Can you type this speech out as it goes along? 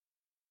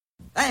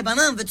Hey,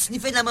 bonhomme, veux-tu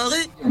sniffer de la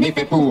morue? On est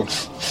fait pour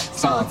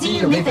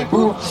sentir, on est fait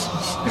pour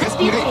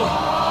respirer.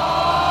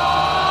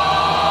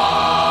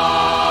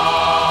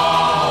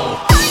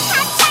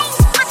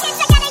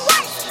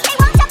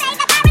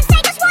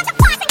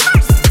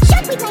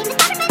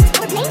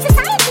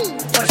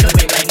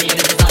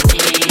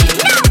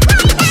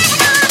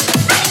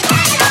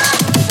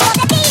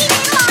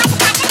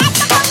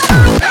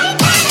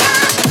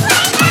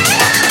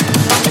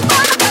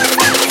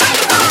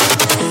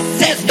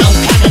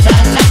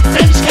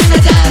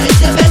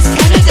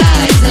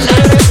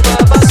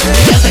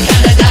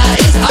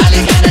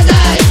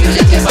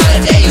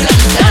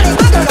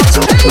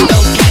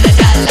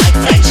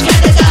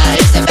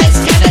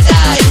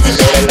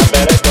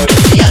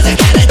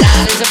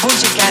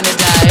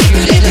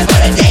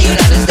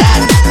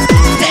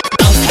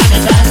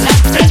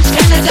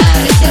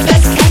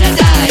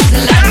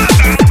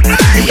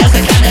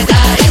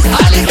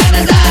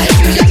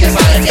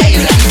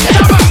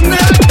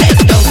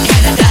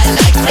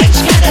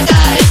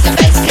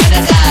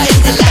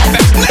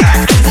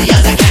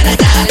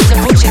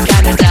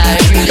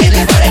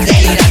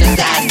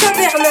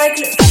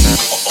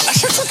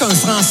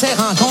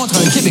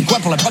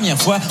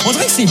 Fois. On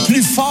dirait que c'est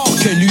plus fort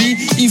que lui.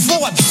 Il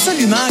faut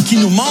absolument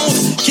qu'il nous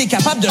montre qu'il est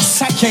capable de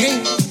sacrer.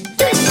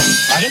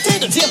 Arrêtez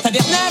de dire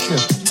tabernacle.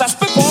 Ça se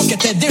peut pas que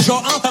t'aies déjà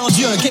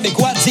entendu un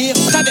Québécois dire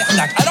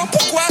tabernacle. Alors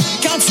pourquoi,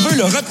 quand tu veux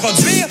le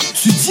reproduire,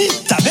 tu dis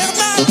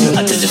tabernacle?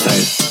 À tes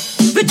feuilles.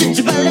 Veux-tu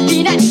du beurre de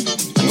peanut?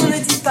 On ne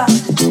dit pas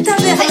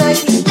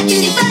tabernacle. Veux-tu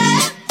du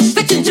beurre?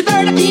 Veux-tu du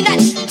beurre de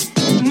peanut?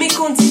 Mais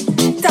qu'on dit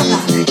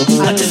tabarnak.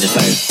 À tes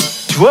feuilles.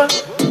 Tu vois?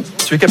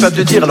 Tu es capable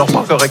de dire alors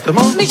pas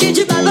correctement? Mais j'ai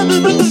du beurre de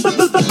peanut.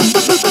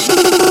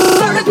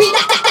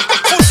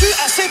 Faut-tu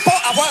assez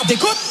pas avoir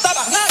d'écoute,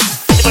 tabarnak?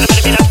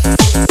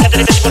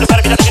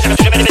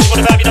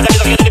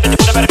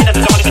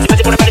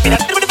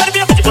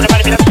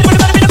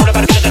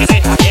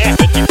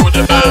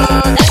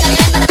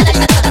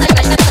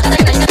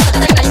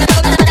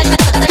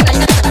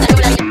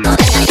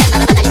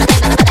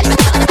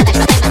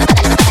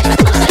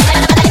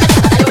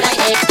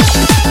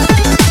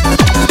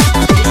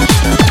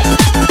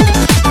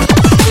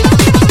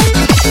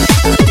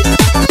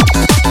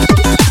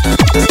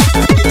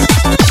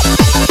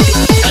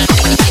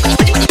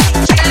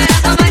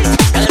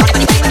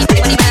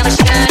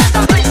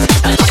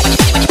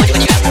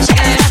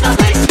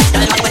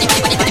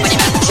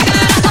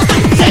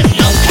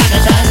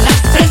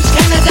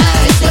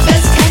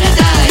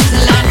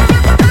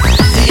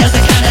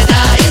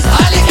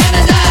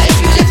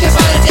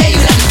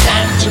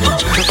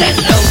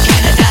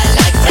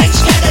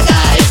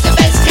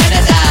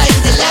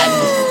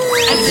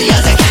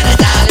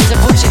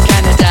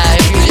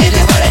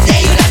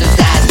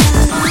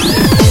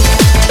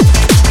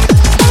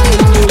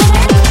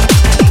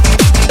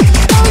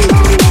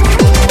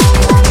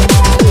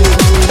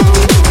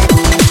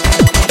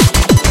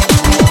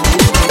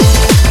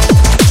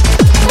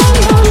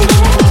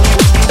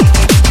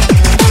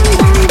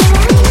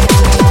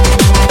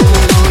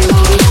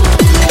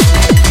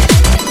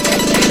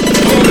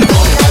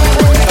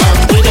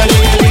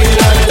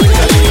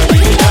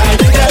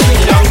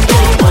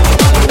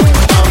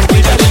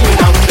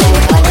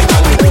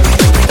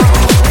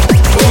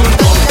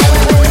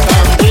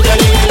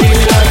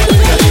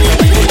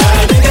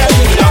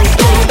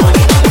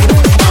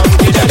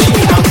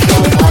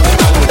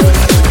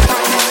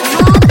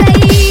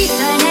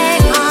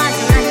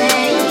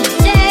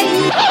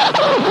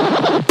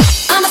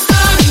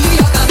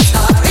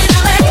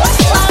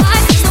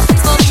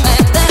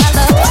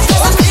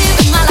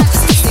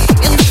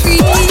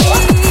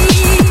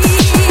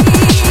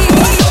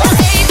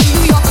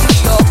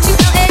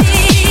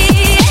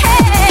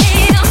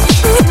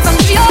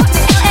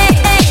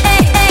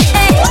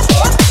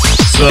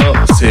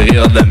 C'est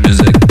rire de la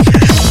musique.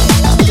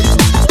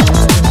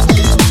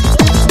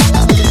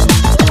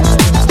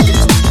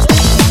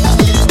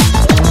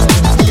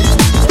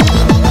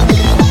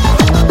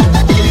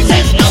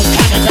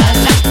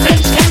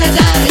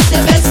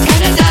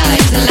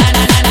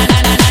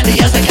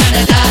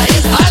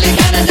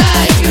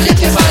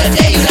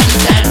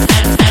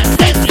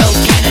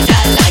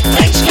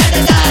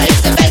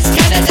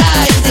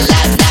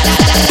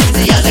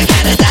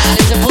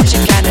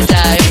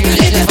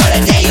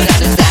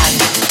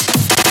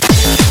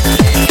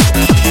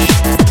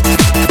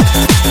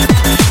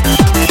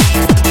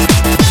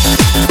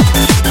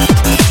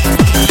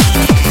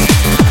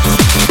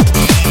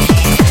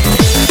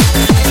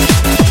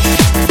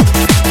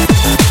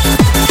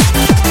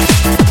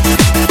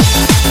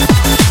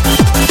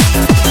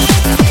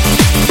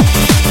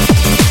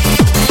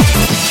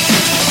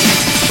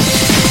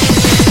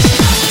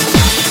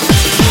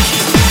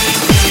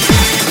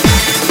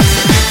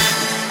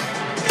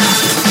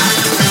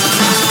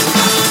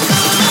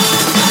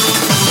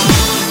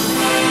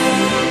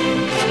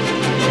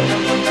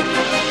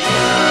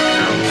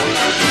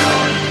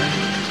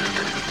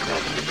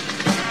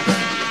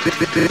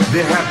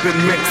 There have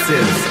been mixes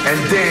and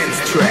dance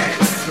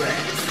tracks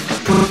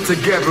put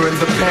together in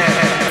the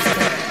past.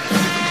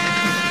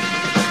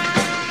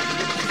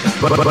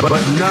 but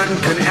none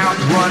can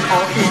outrun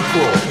or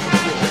equal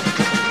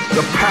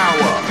the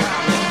power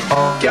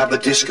of Gabba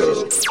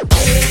Disco.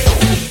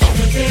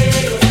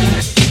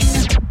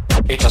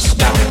 It's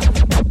astounding.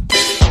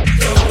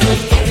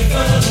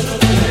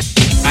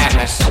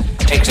 Madness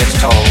takes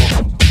its toll.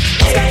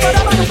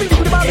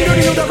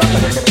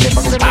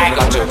 I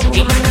got to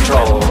keep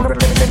control.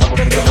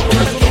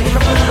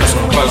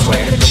 Listen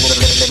closely.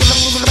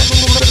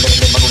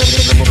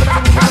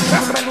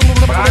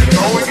 I'm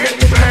going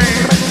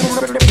insane.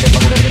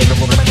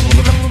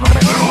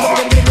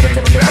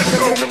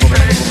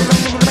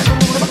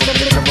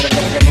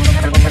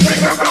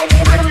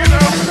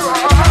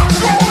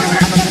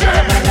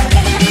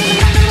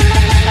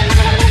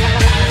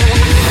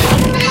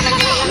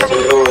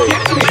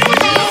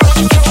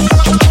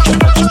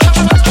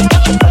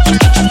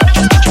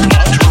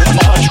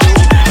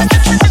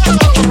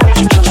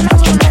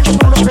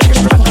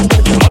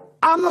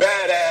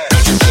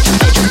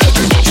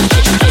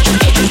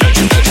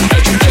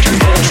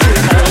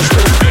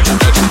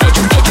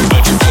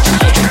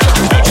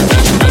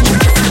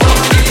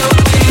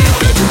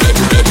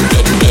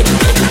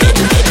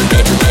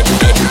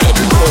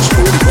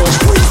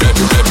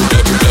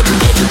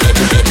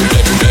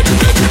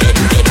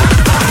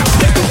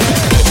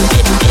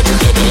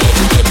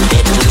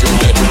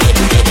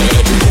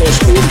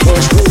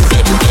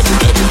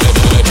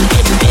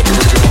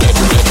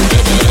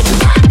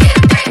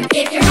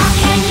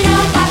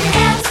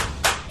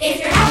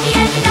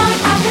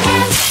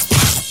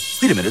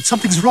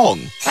 Something's wrong.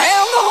 Sound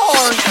the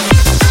horn.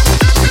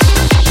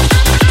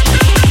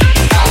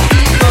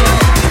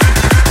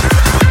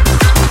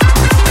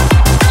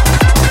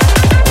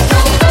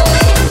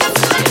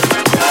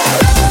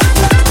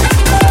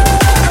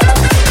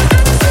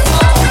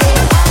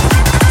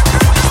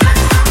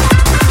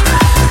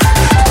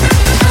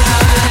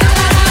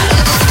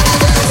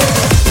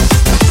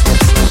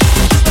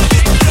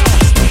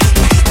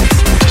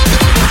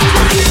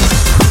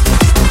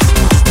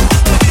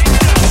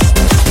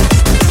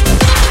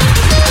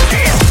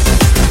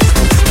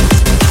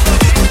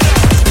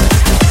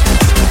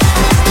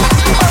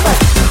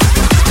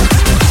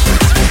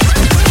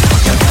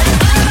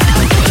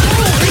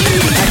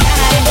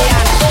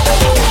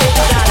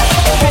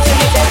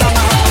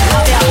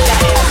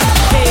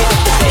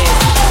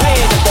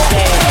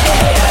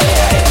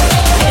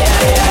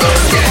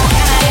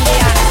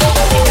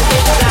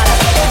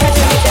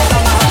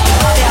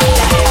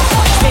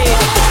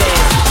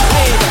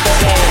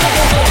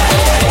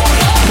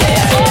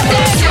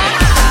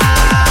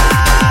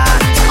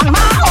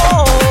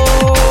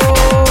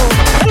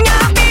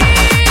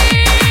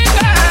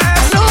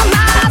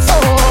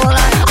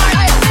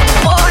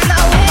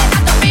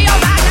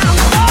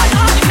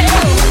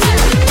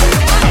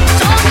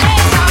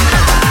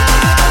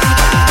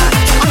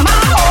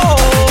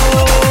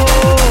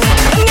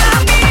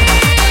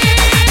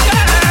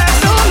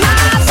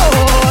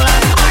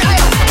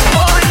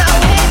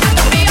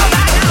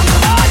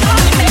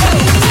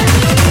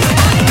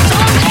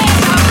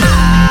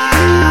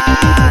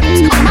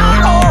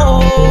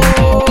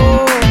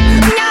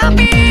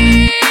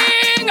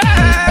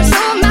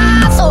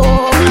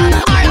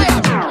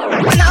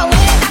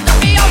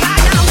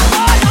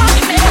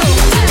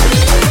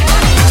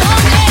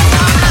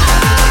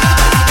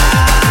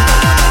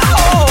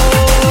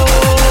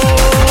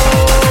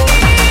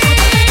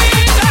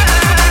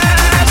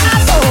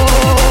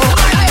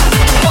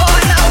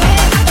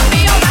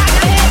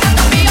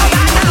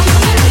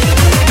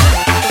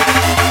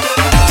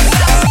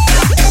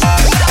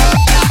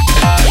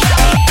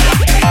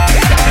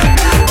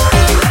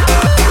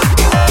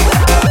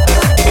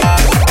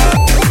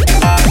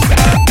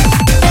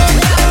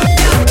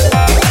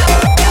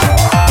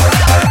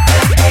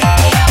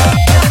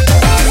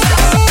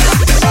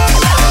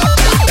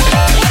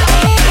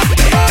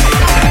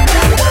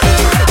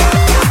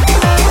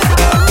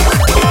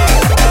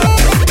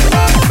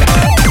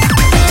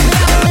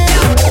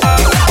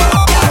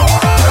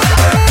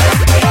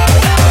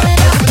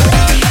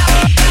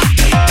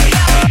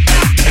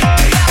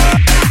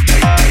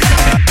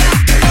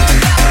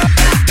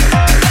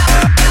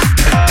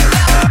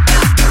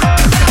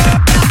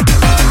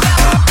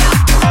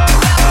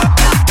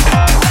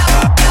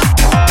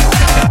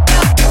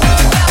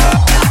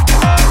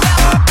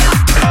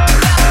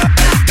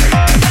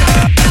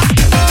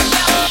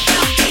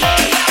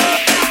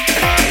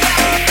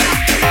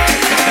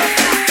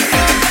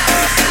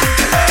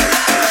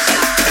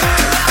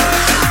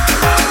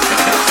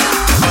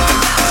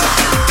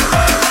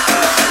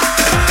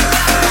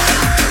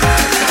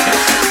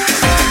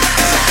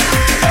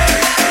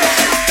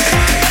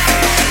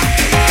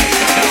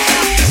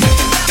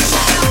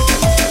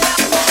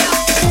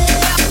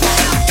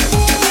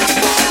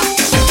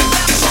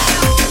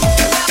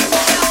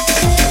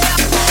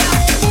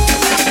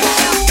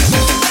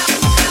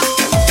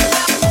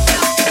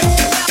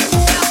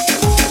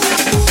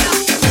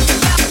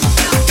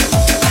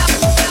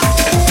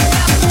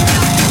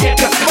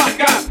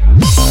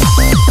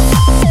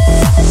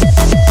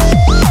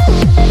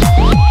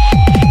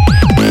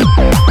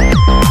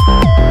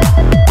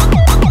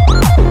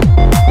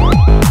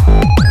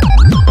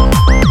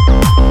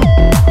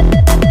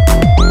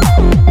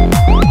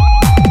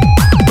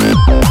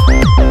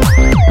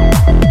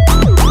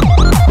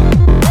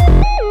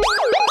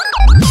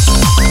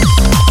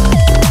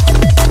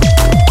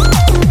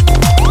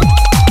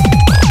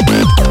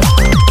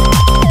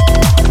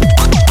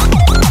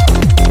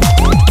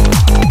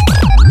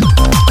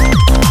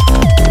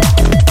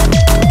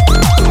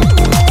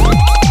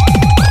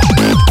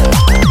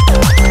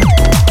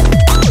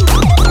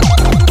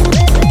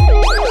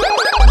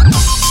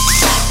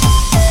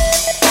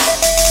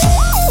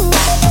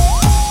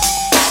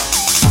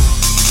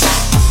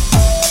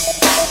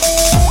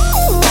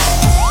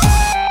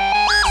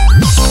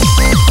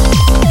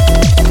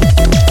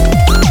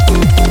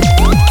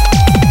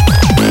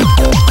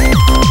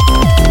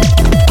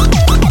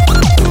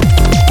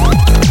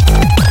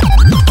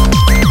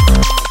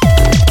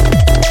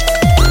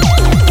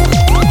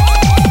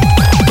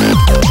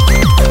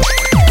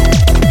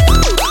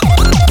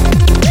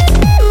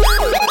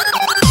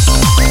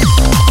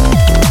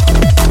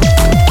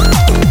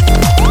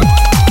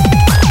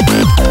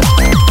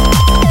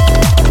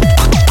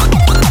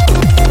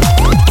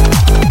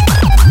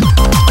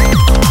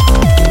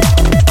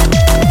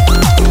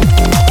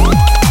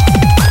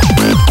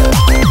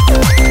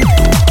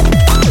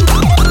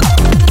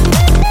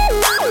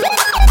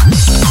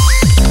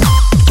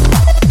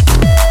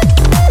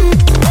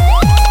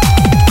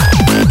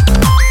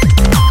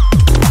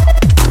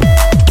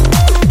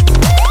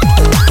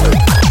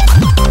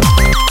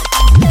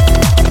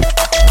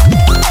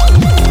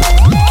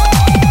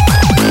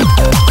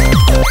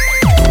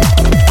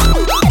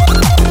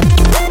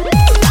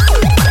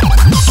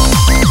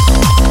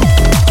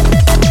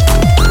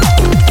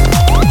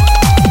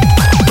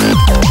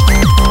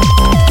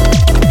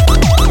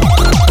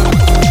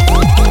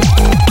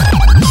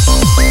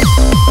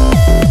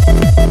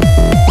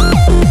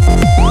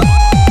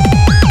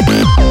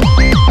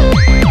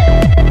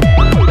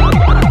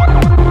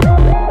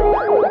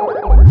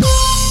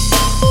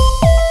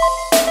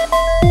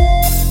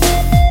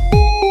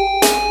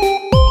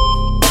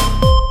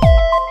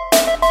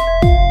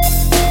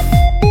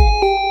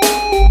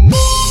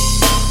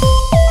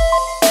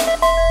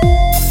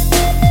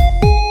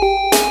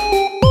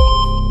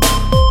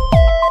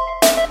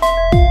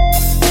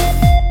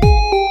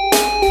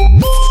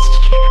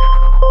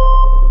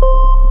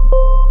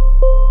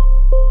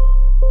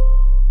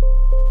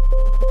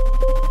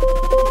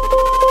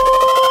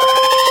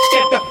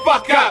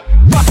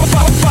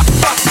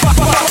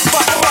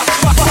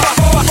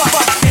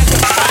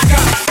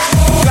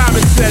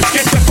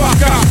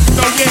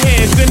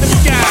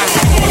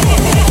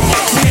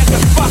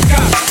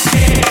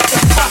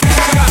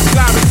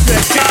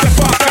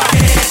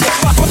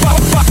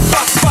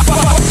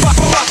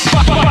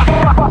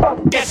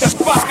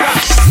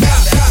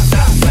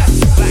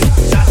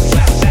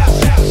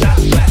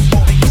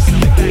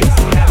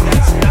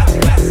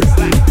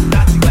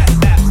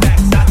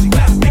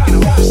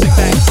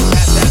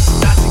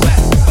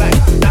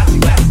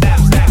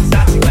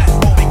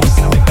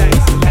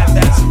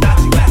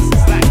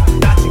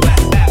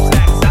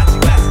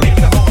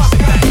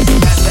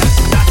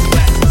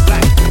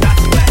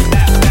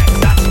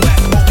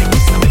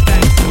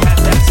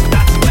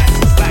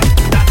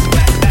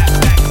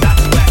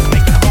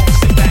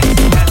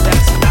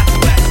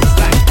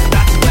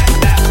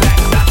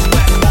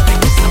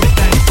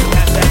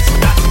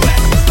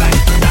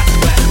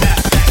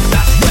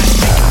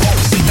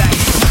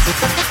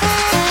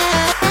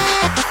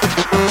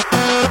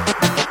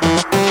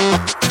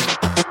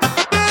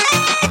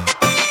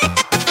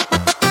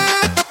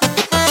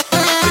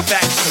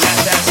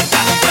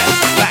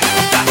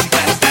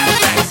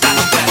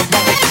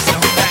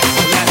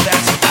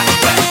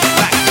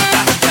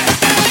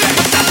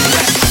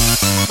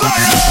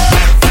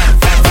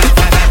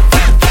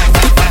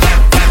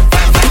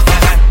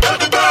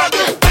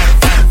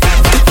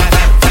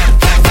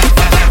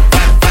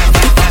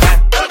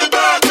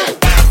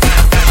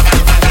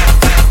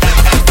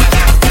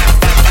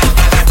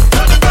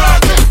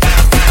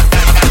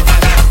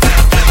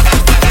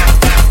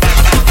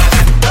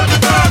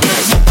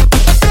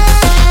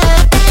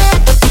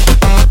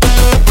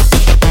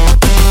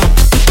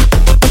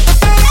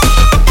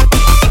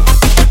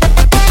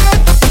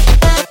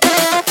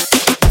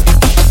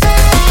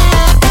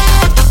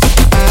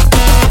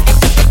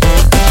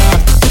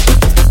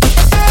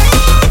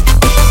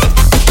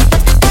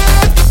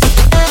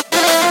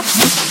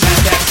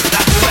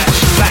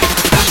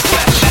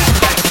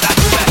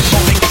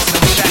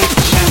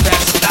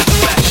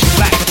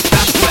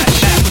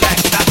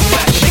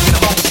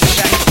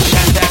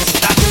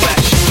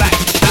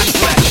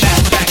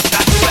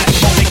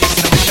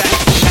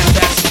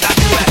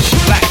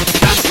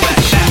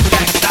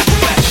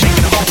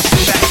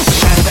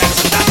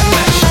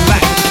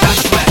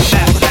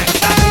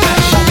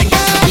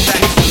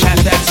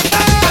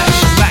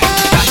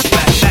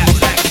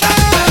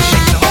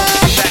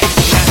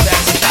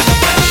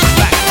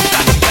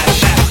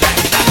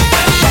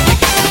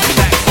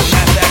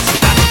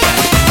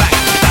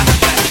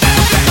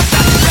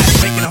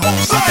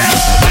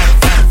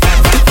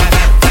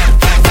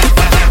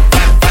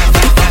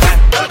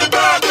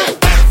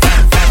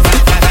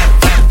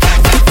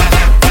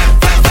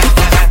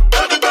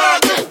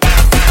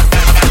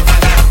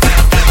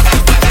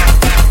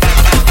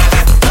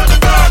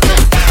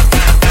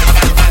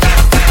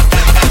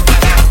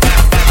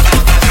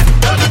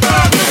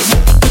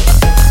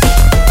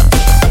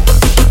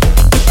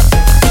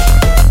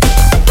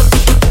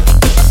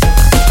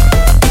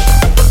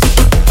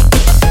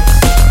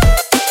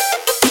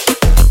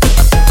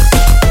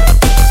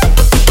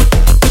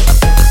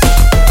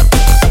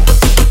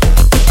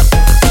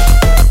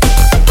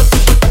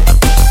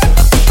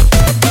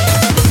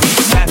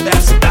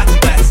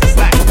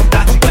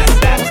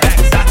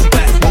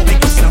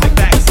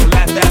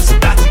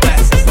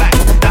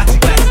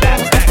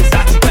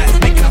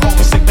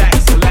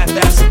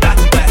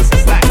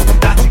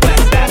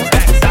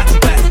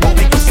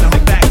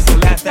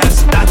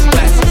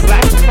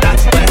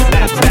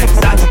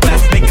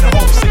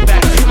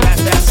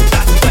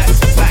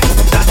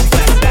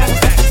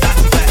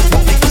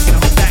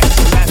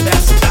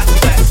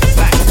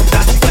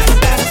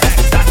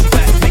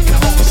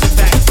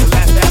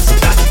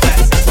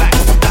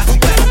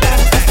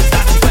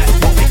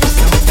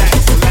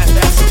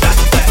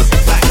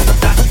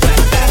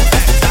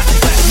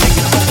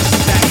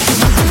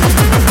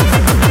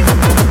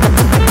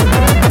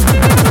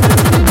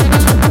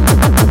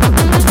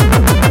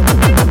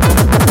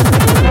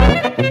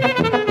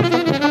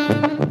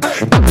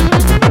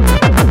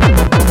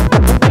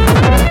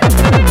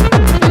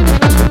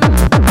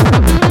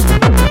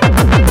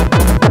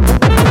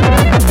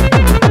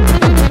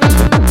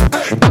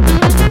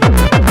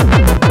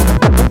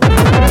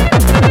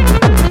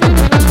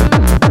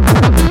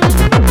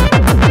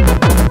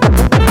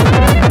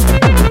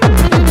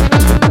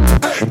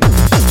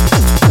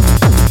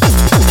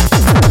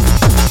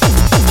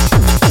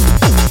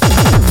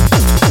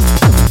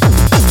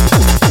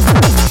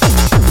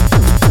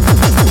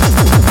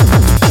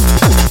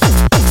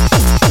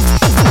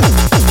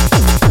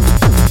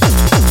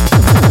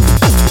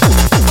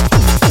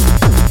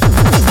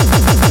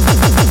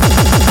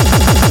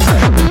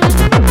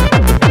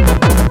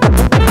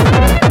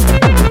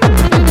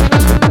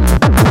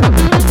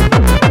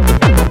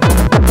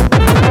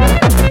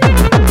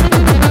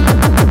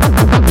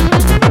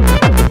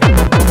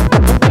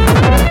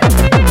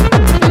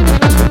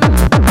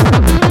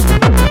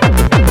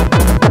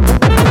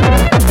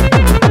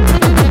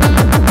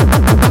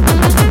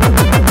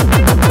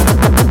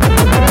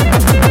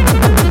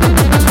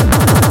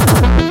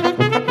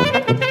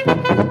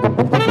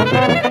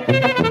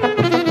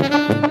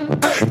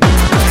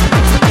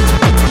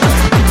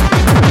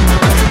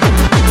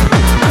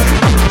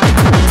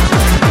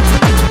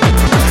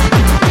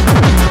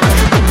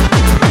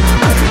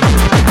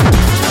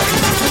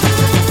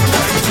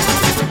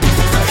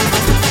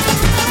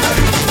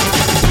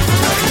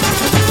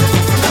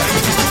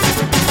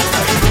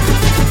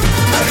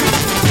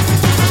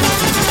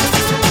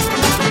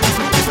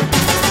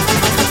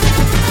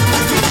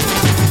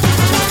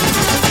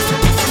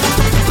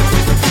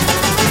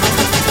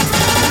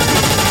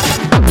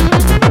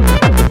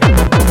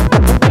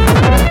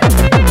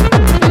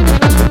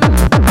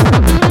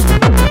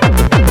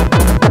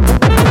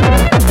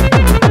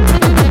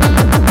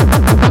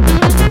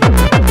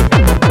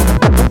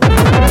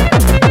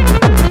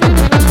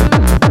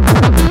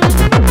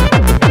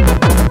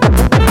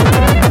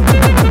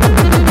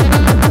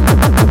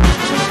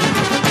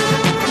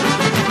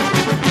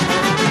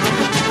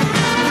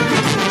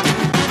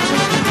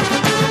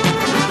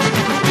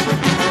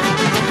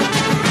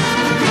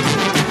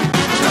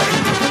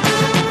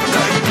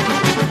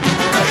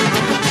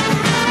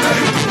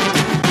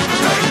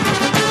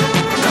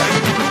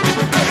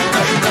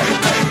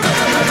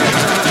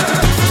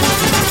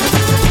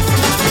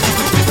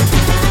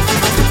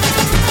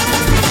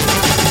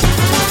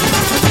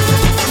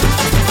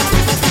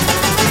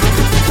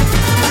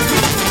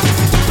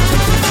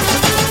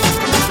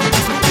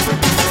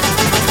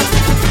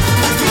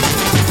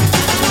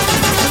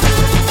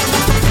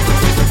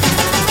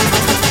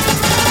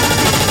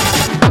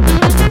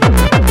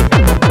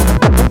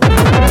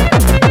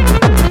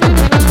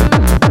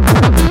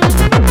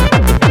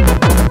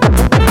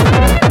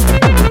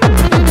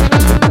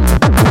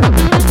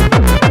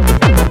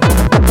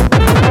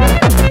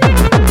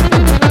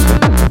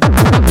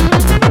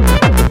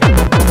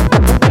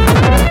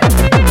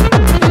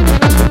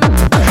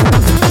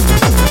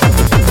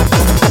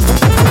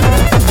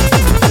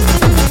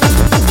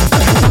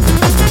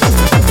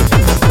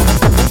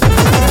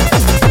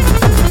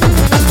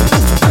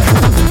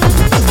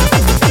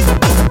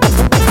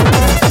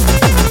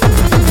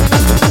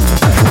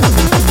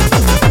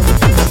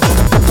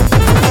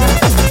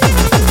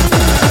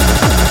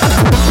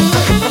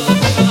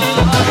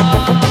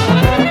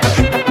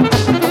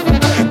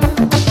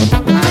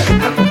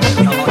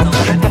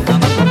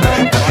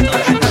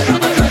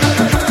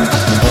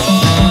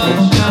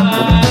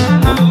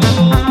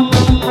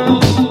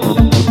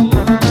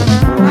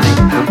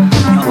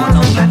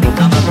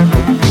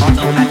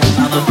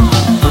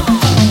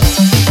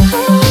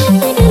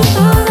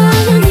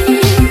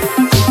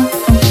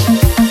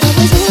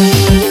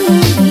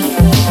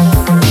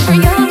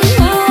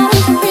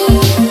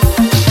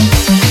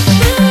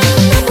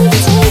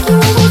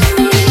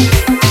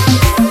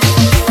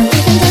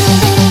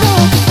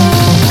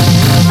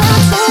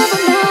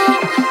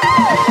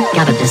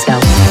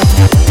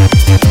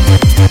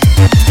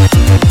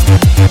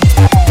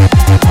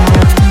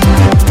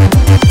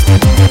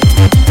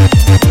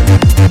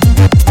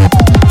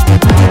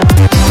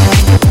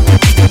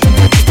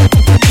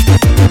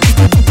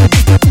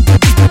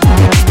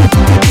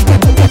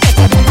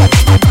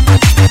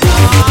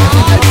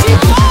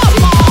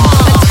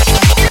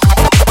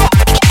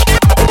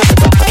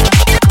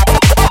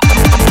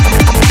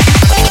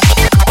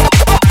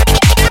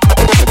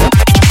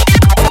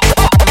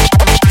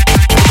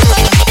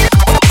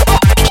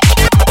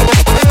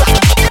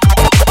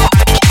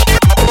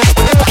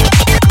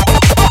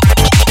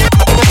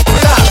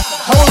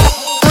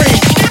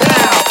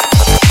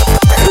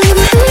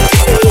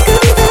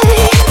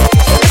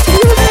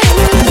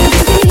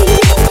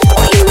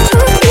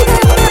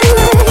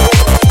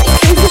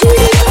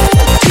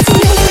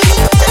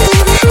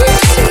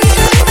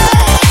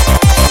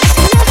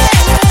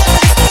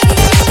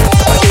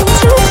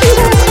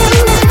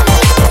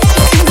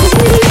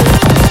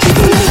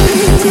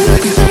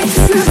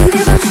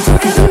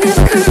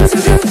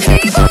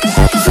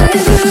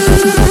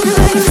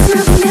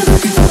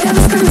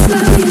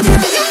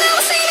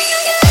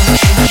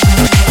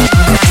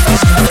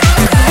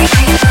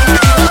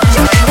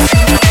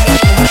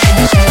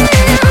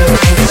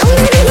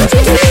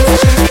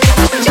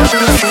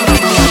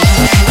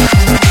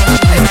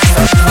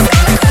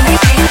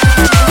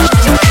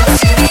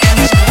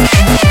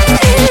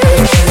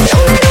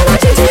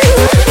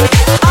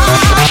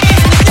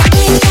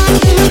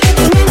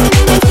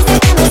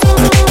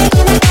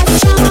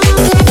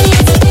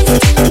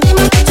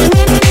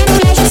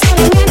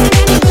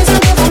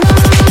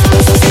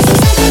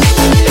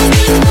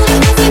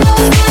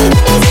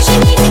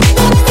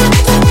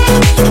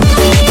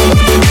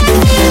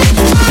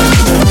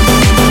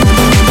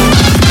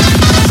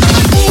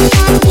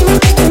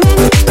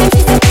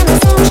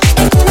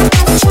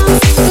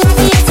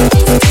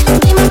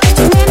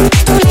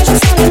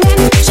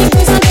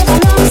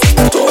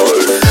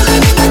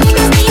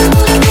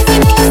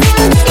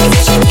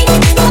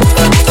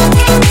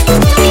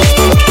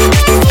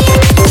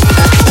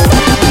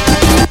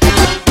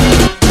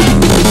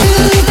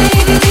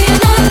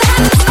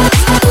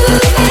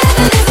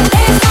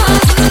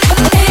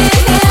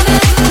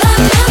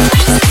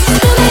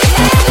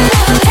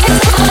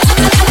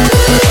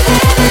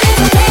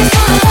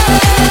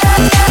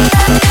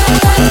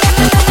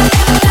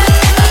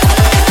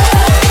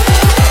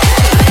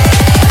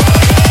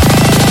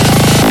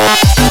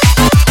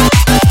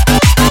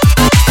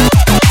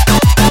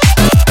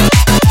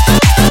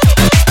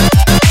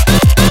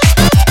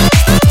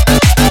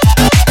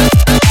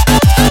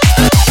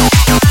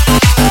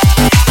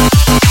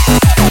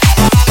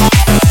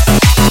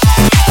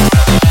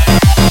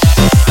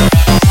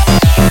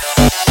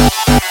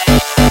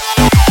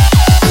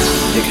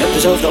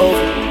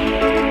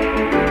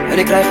 en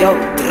ik krijg jou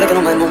trekken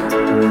om mijn mond.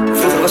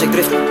 Vroeger was ik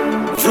driftig,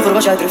 vroeger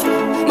was jij driftig,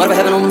 maar we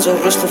hebben onze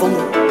rust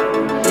gevonden.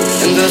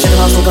 En we zitten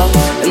naast elkaar,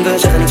 en we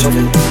zeggen niet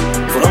zoveel.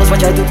 Voor alles wat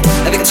jij doet,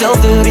 heb ik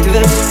hetzelfde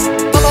ritueel.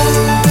 Papa,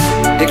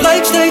 ik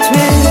lijk steeds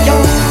meer op jou.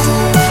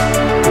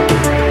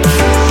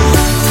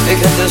 Ik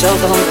heb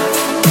dezelfde handen,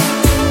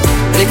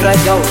 en ik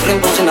krijg jouw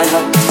rimpels in mijn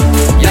haar.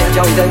 Jij hebt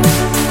jouw idee,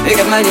 ik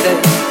heb mijn idee.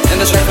 En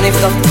we zwerven in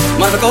gedachten,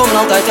 maar we komen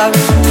altijd thuis.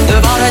 De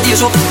waarheid die je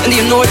zocht en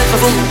die je nooit hebt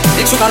gevonden.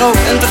 Ik zoek haar ook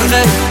en te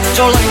vergeven,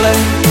 zo lang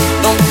geleden.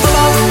 Dan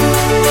papa,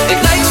 ik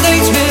lijk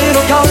steeds meer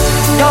op jou.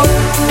 Jou,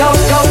 jou,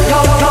 jou,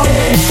 jou, jou.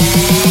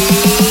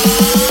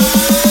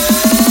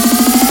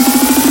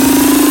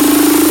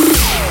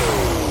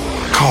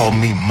 Call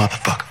me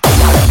motherfucker.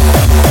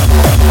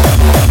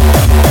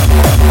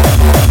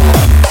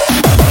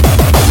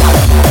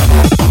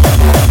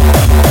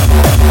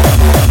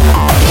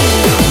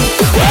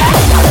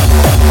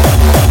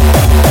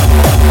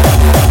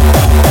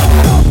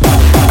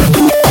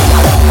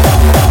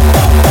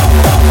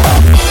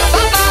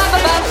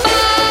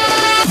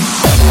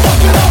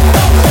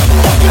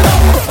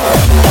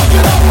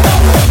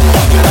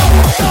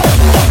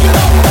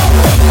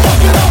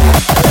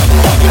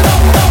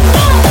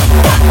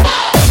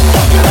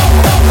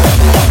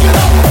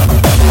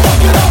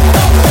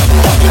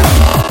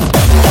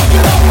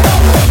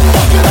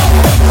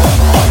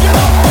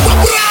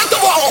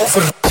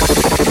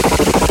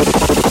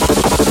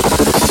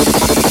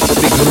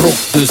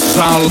 De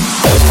zaal.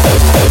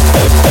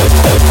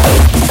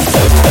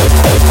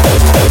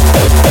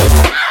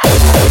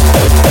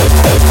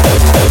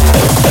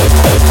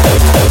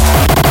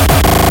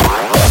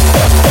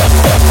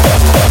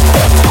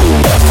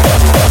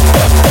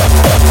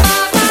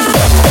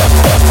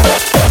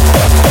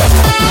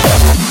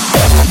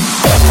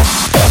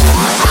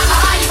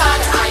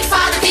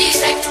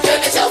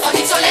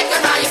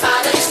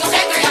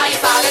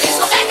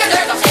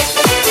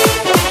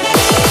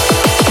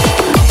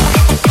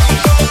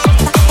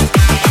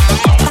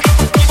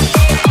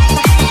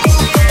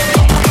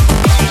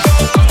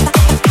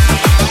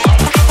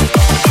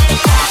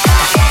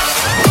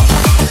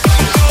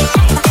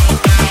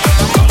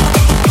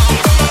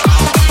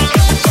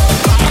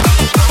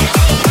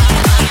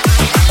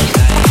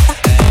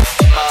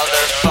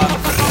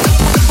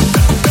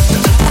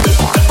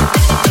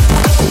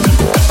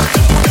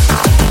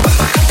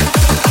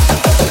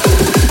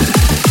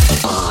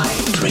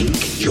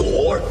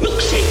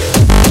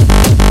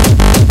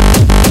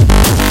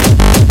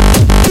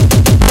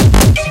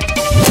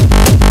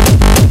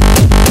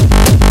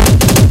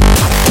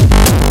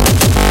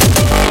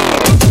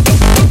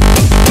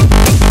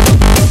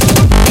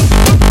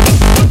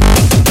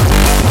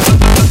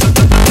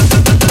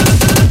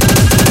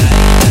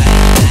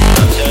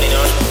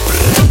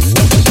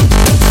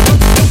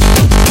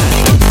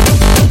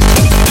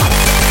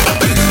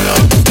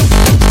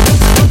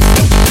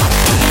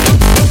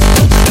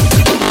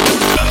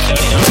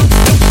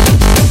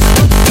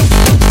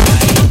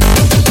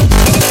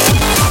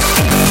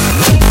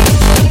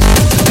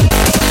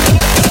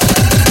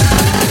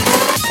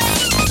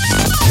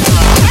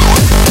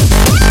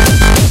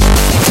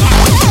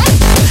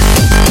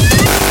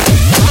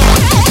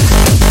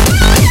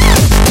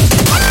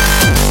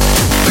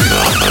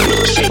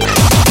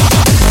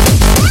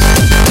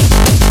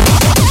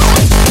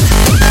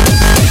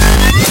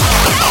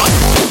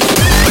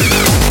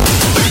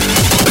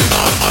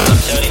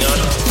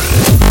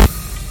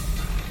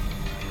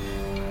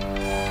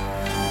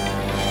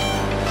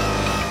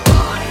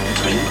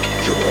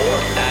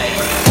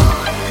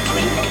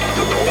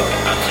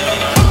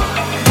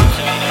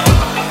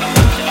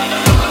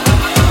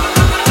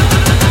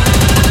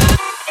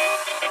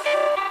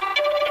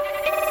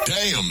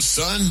 Damn,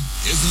 son,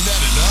 isn't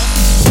that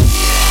enough?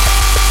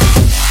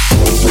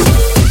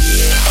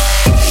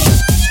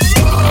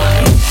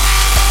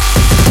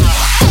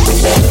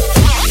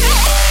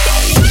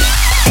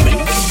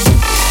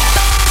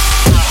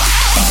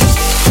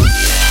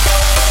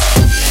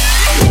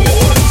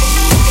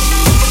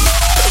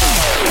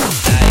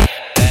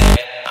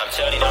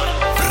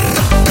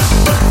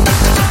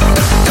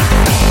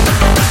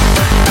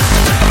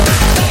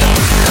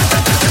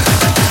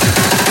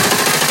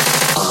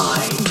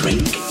 I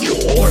drink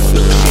your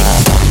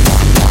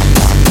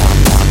milkshake.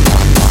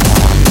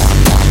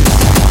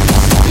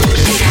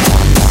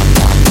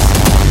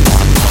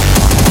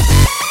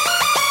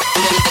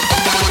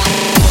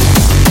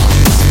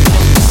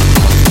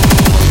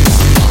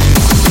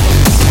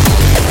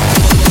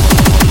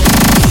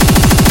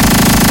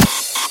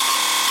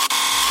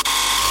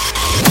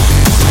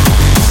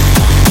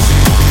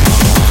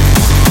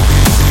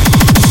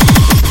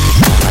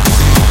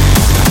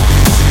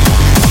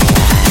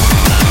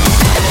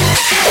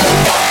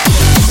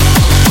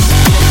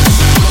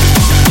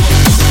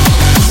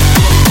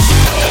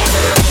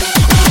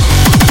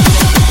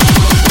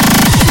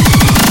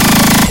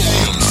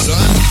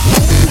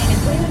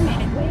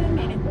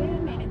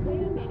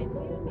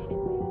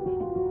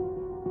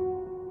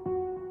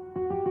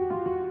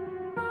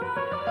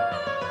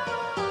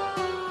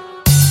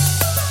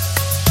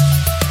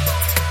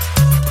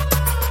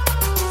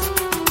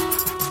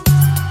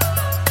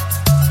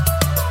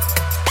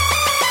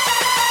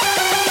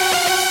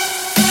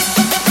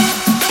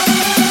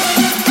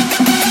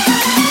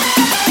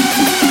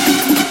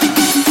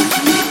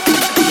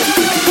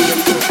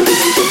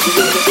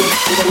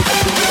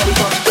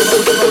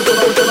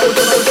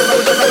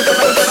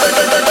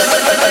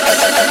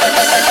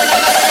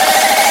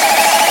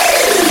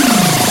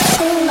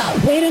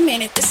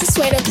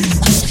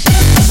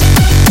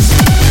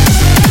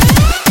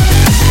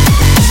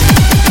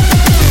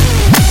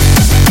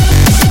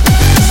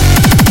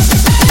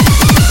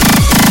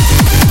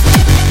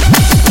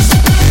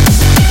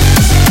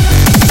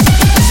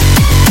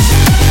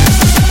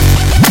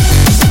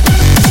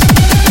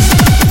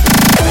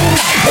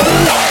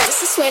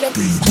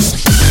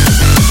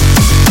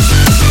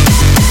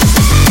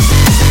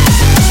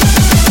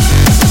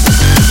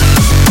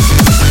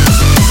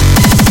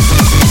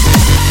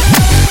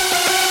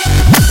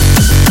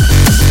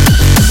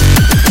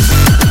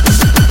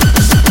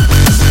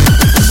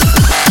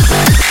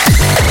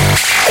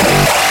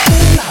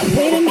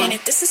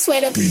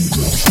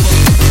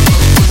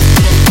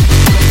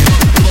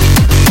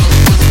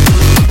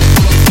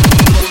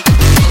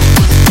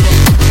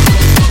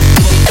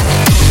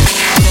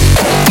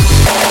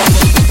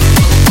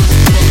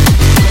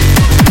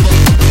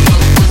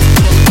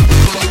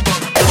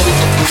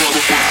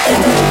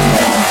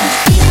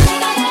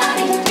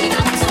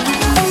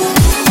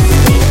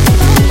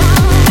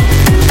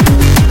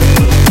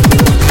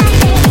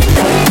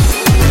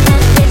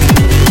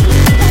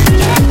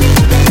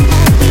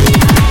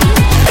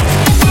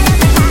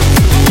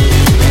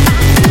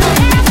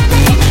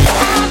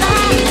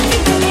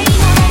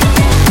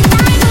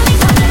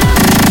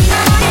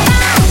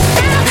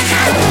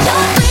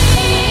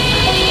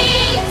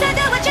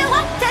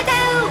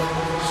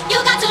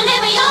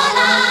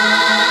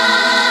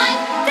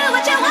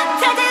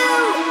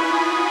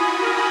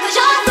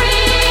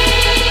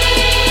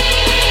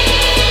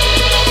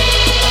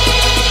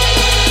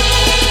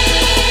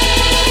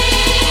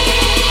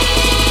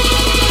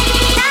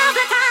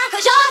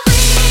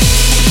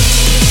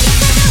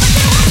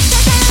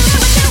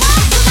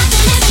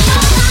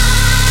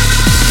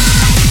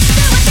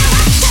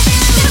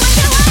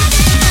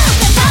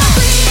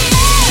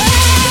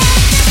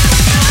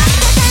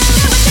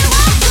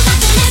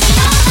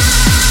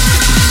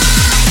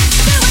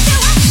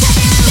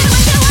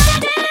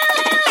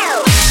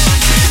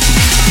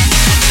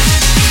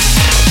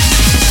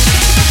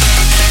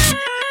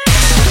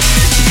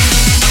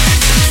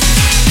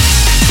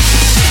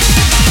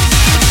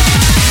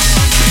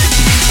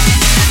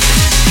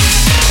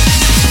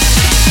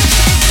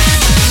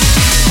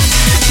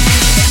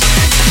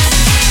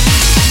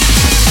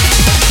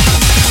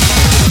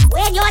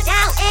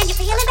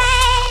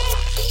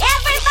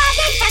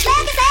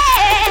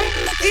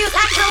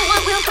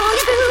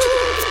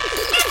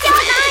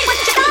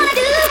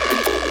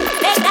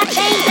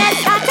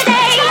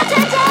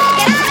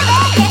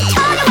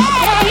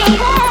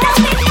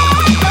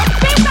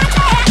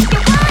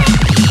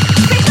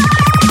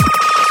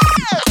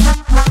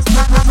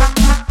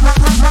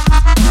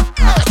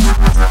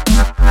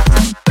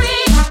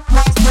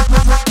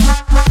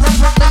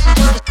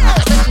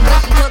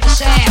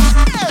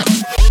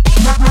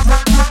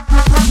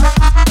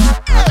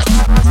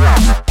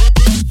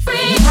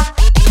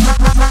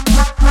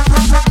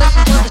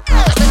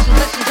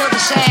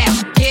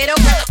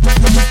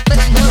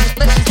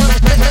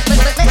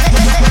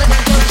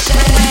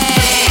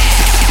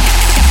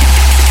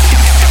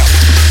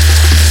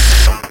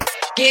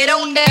 Get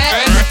on down.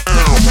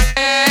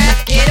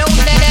 Get on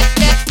down.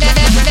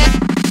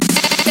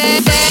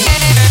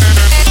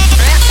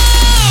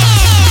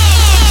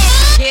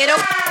 Get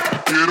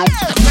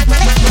on.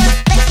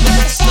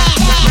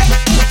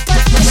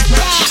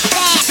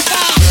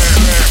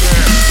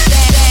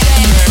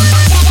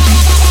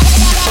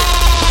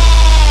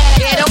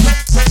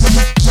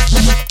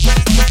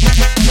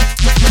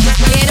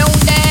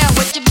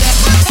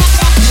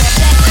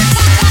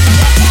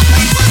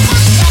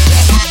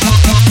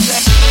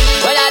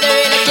 Well, I don't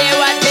really care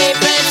what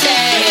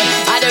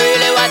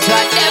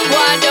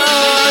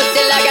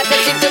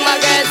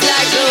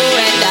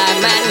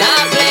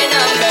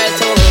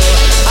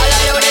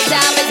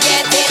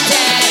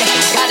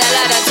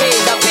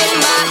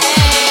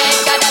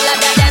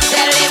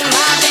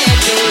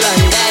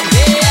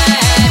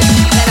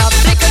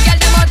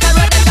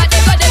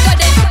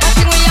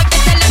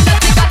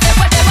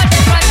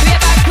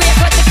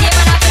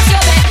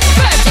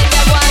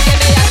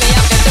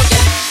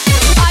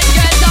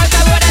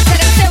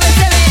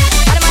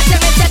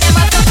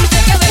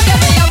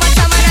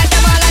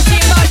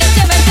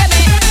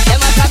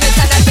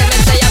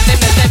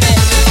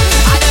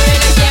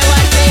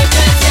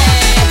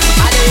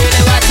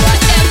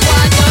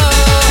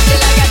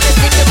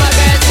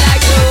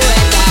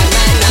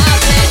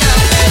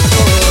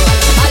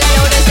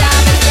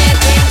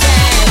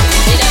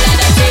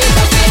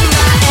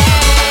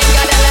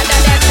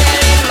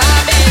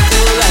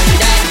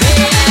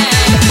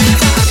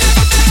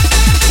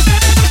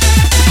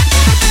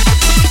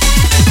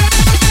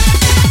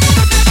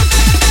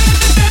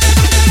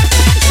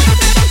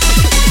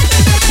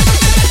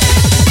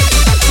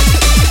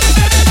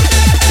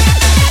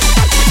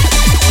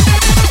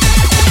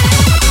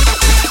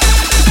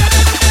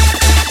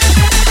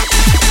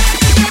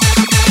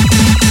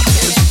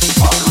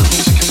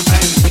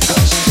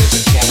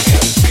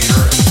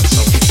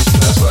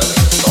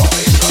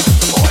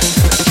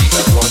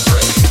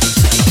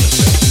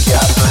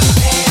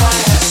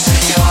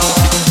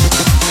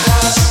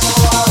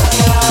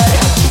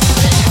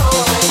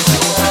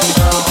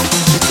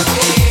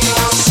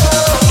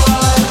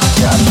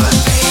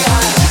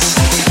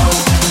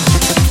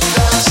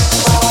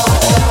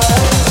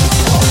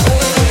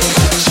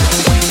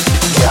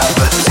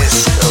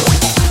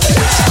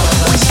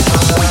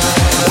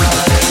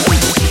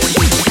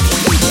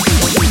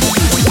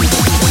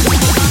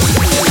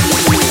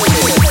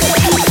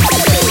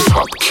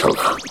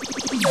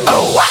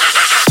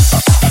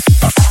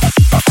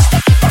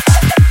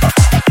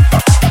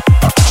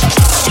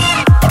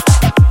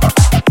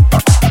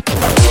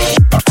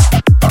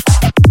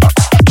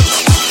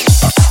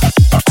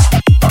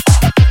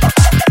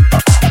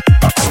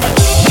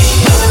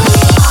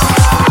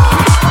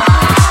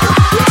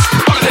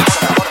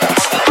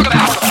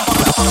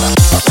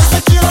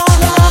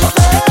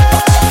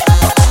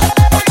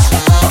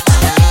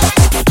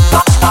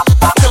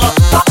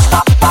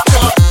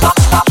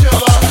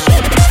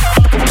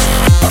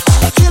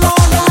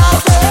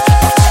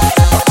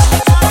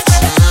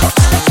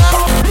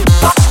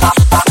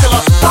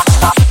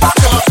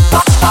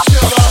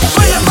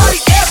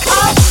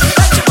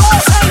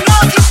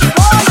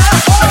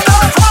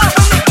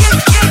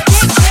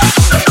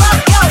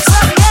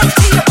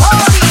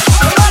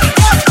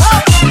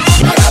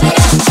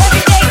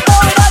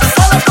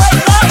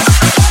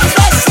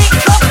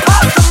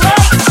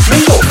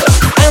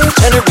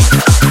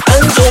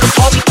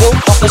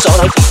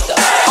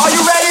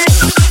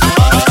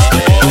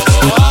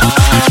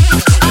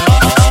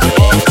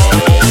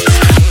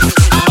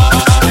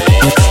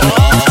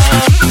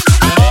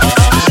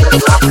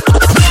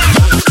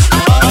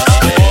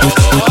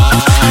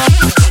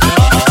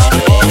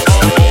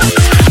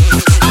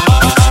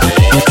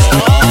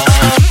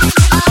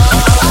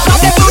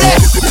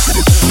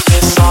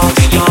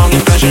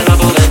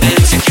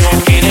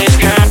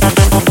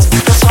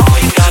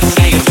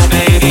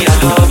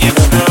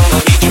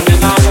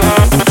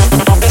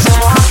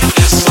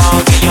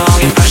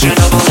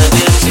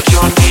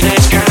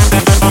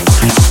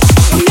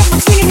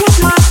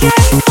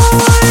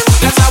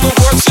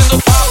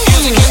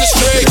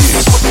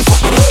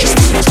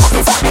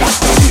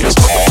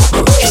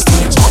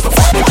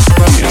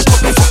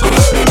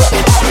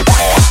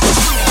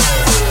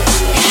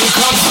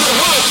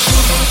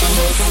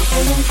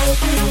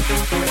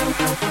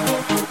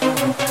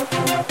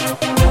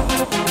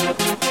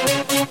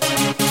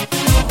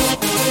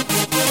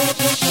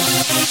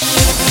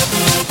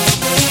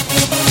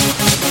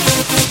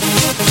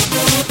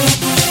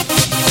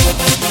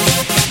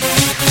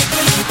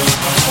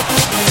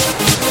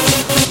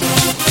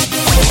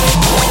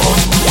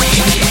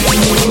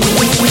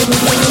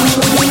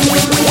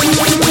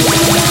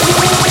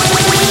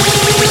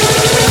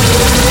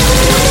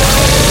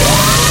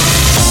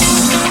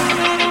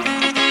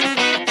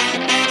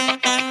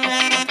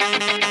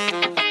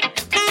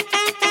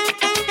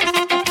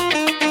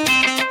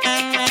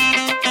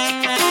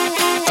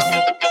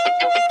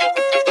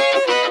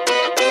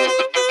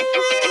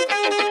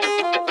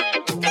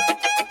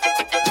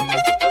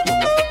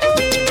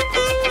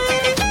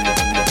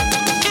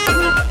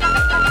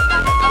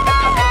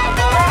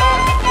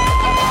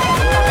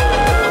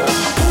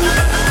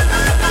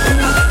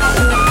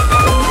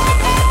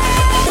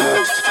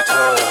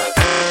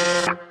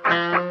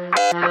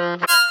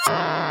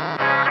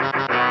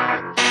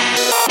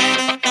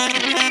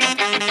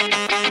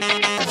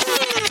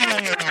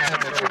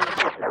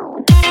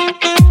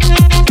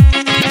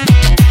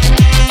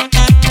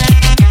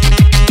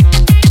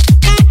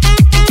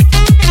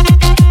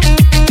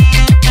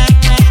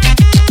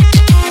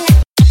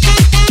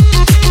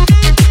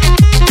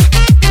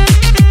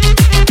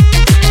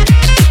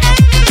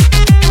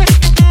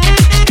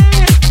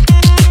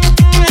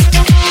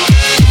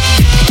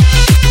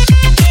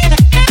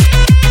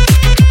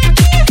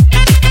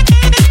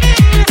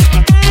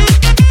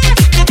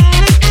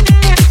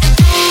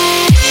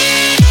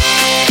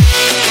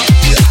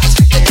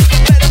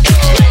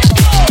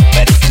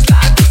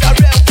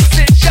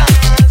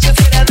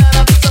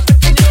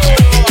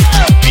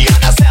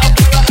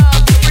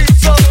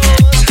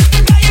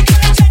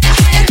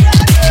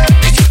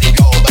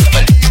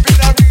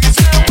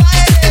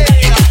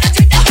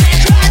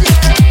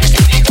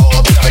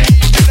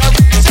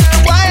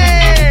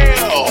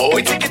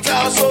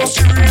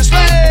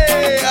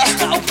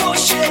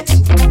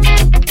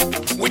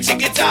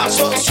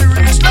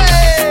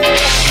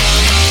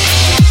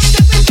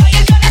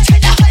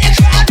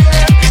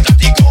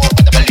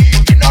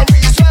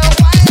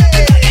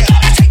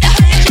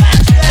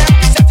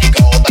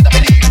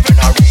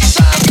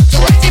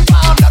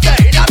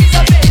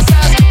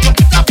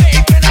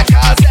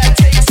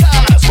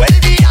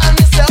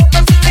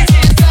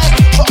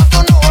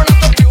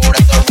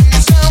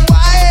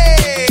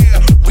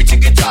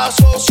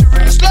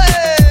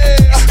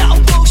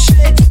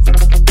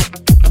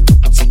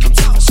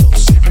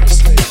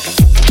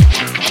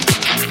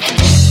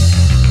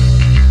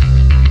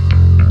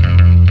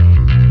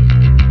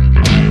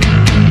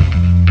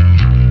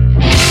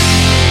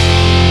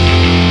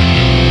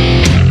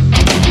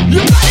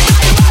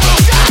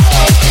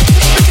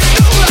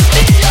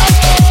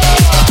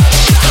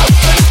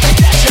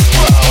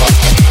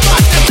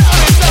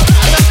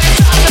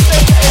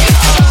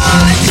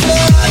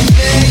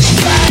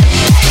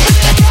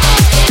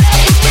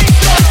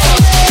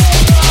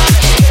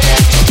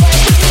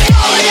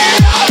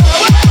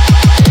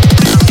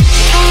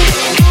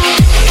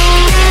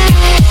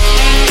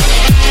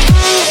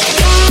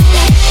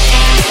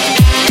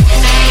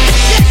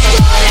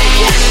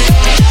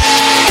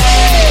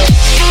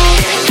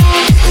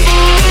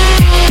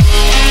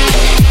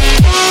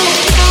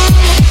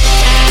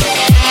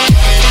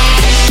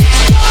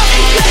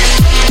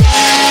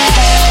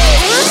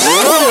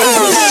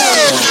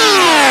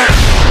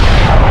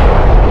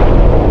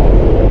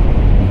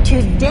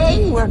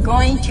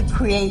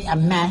a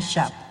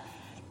mashup,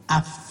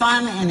 a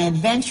fun and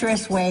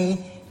adventurous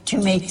way to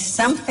make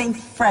something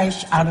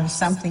fresh out of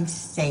something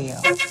stale.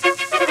 A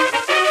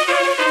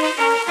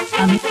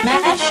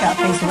mashup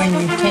is when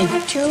you take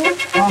two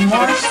or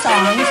more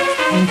songs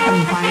and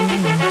combine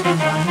them into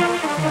one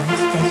very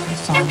special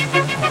song of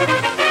your own.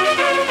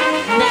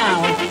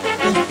 Now,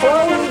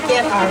 before we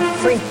get our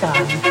freak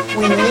on,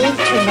 we need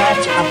to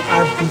match up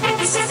our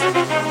beats.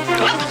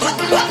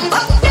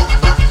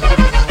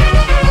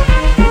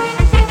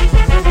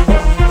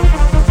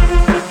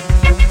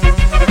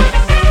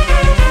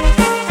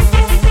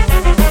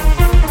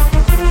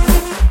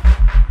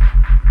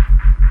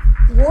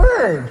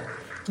 Word!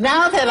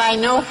 Now that I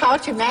know how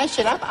to mash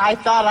it up, I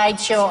thought I'd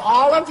show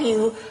all of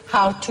you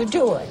how to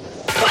do it.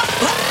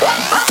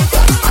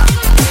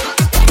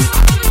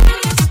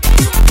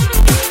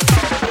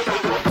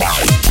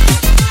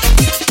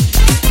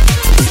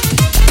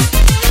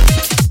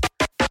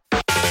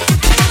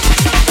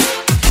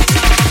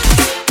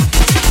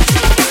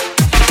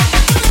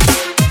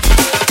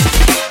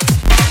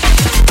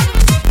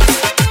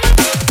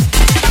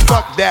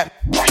 Fuck that.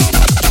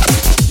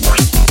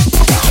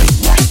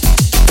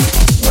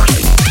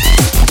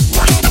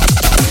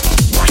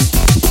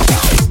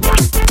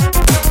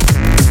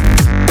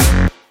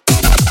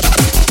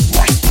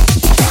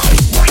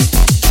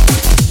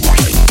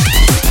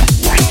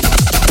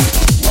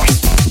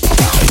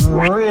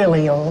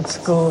 Really old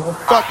school.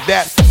 Fuck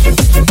that.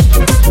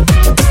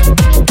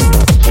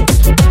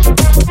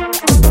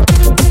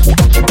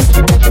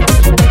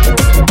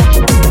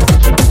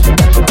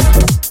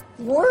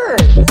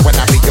 Word. When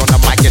I be on the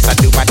mic, yes I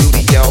do my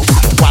duty, yo.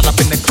 While up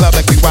in the club,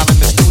 like we while in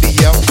the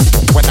studio.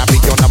 When I be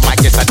on the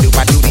mic, yes I do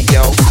my duty,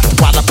 yo.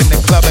 While up in the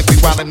club, like we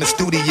while in the studio. While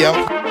up in the club,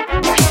 like we while in the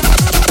studio.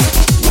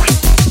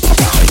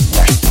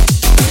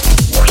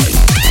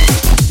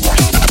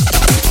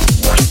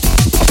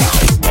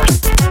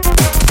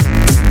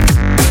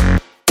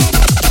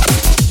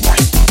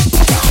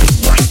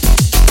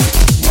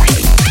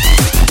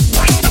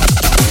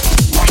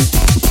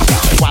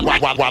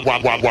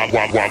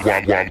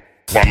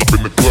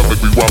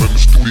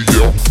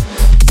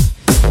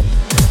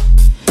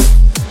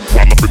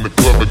 While up in the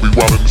club, like we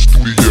while in the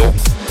studio.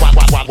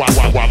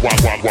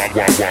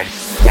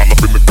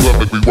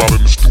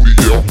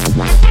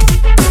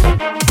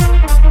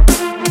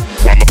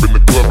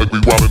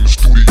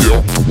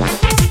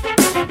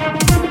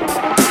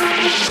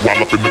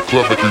 While up in the club,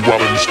 like we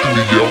while in the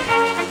studio.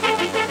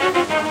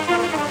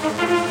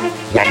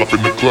 While up in the club, like we while in the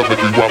studio. While up in the club,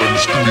 like we while in the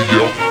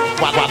studio.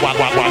 While up in the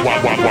club,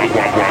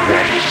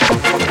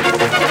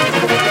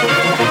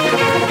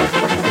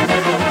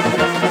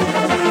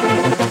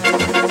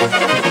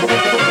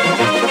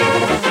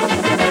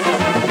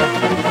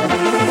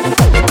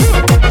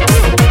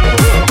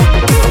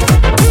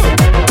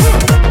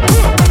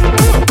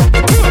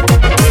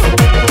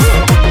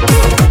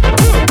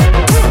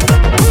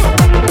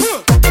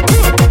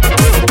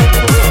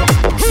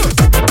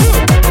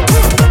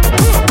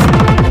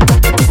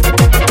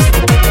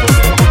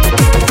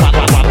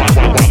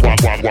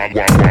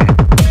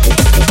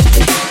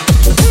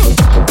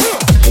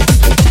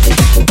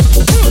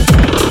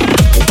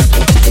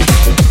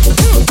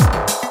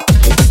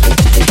 while in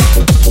the studio.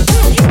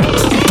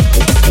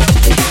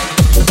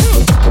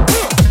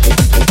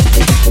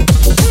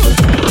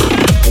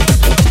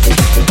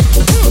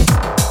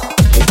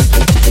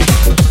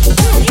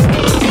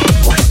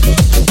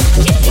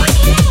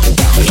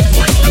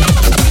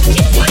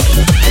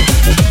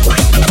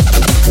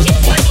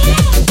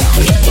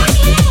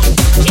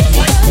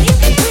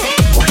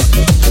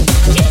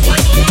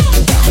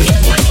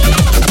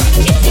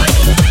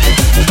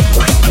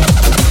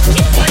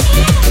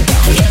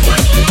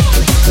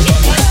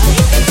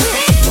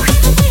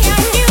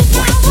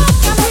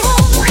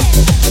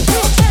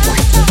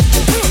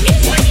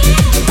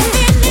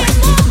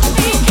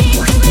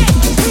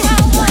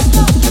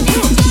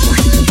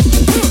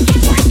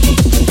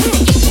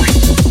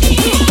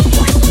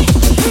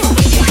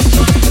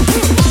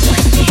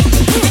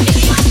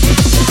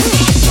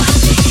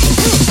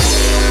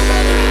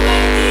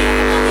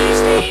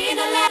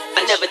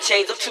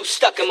 I'm too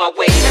stuck in my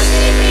ways.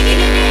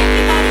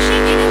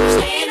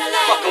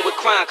 Fucking with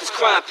crime, cause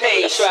crime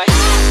pays. That's right.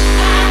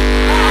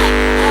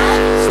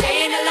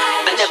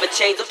 I never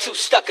change, I'm too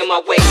stuck in my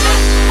ways.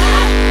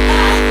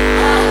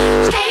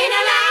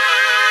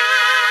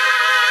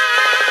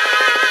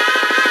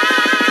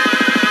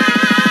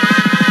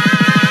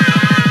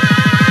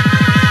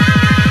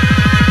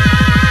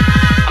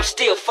 I'm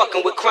still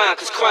fucking with crime,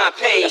 cause crime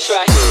pays. That's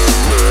right.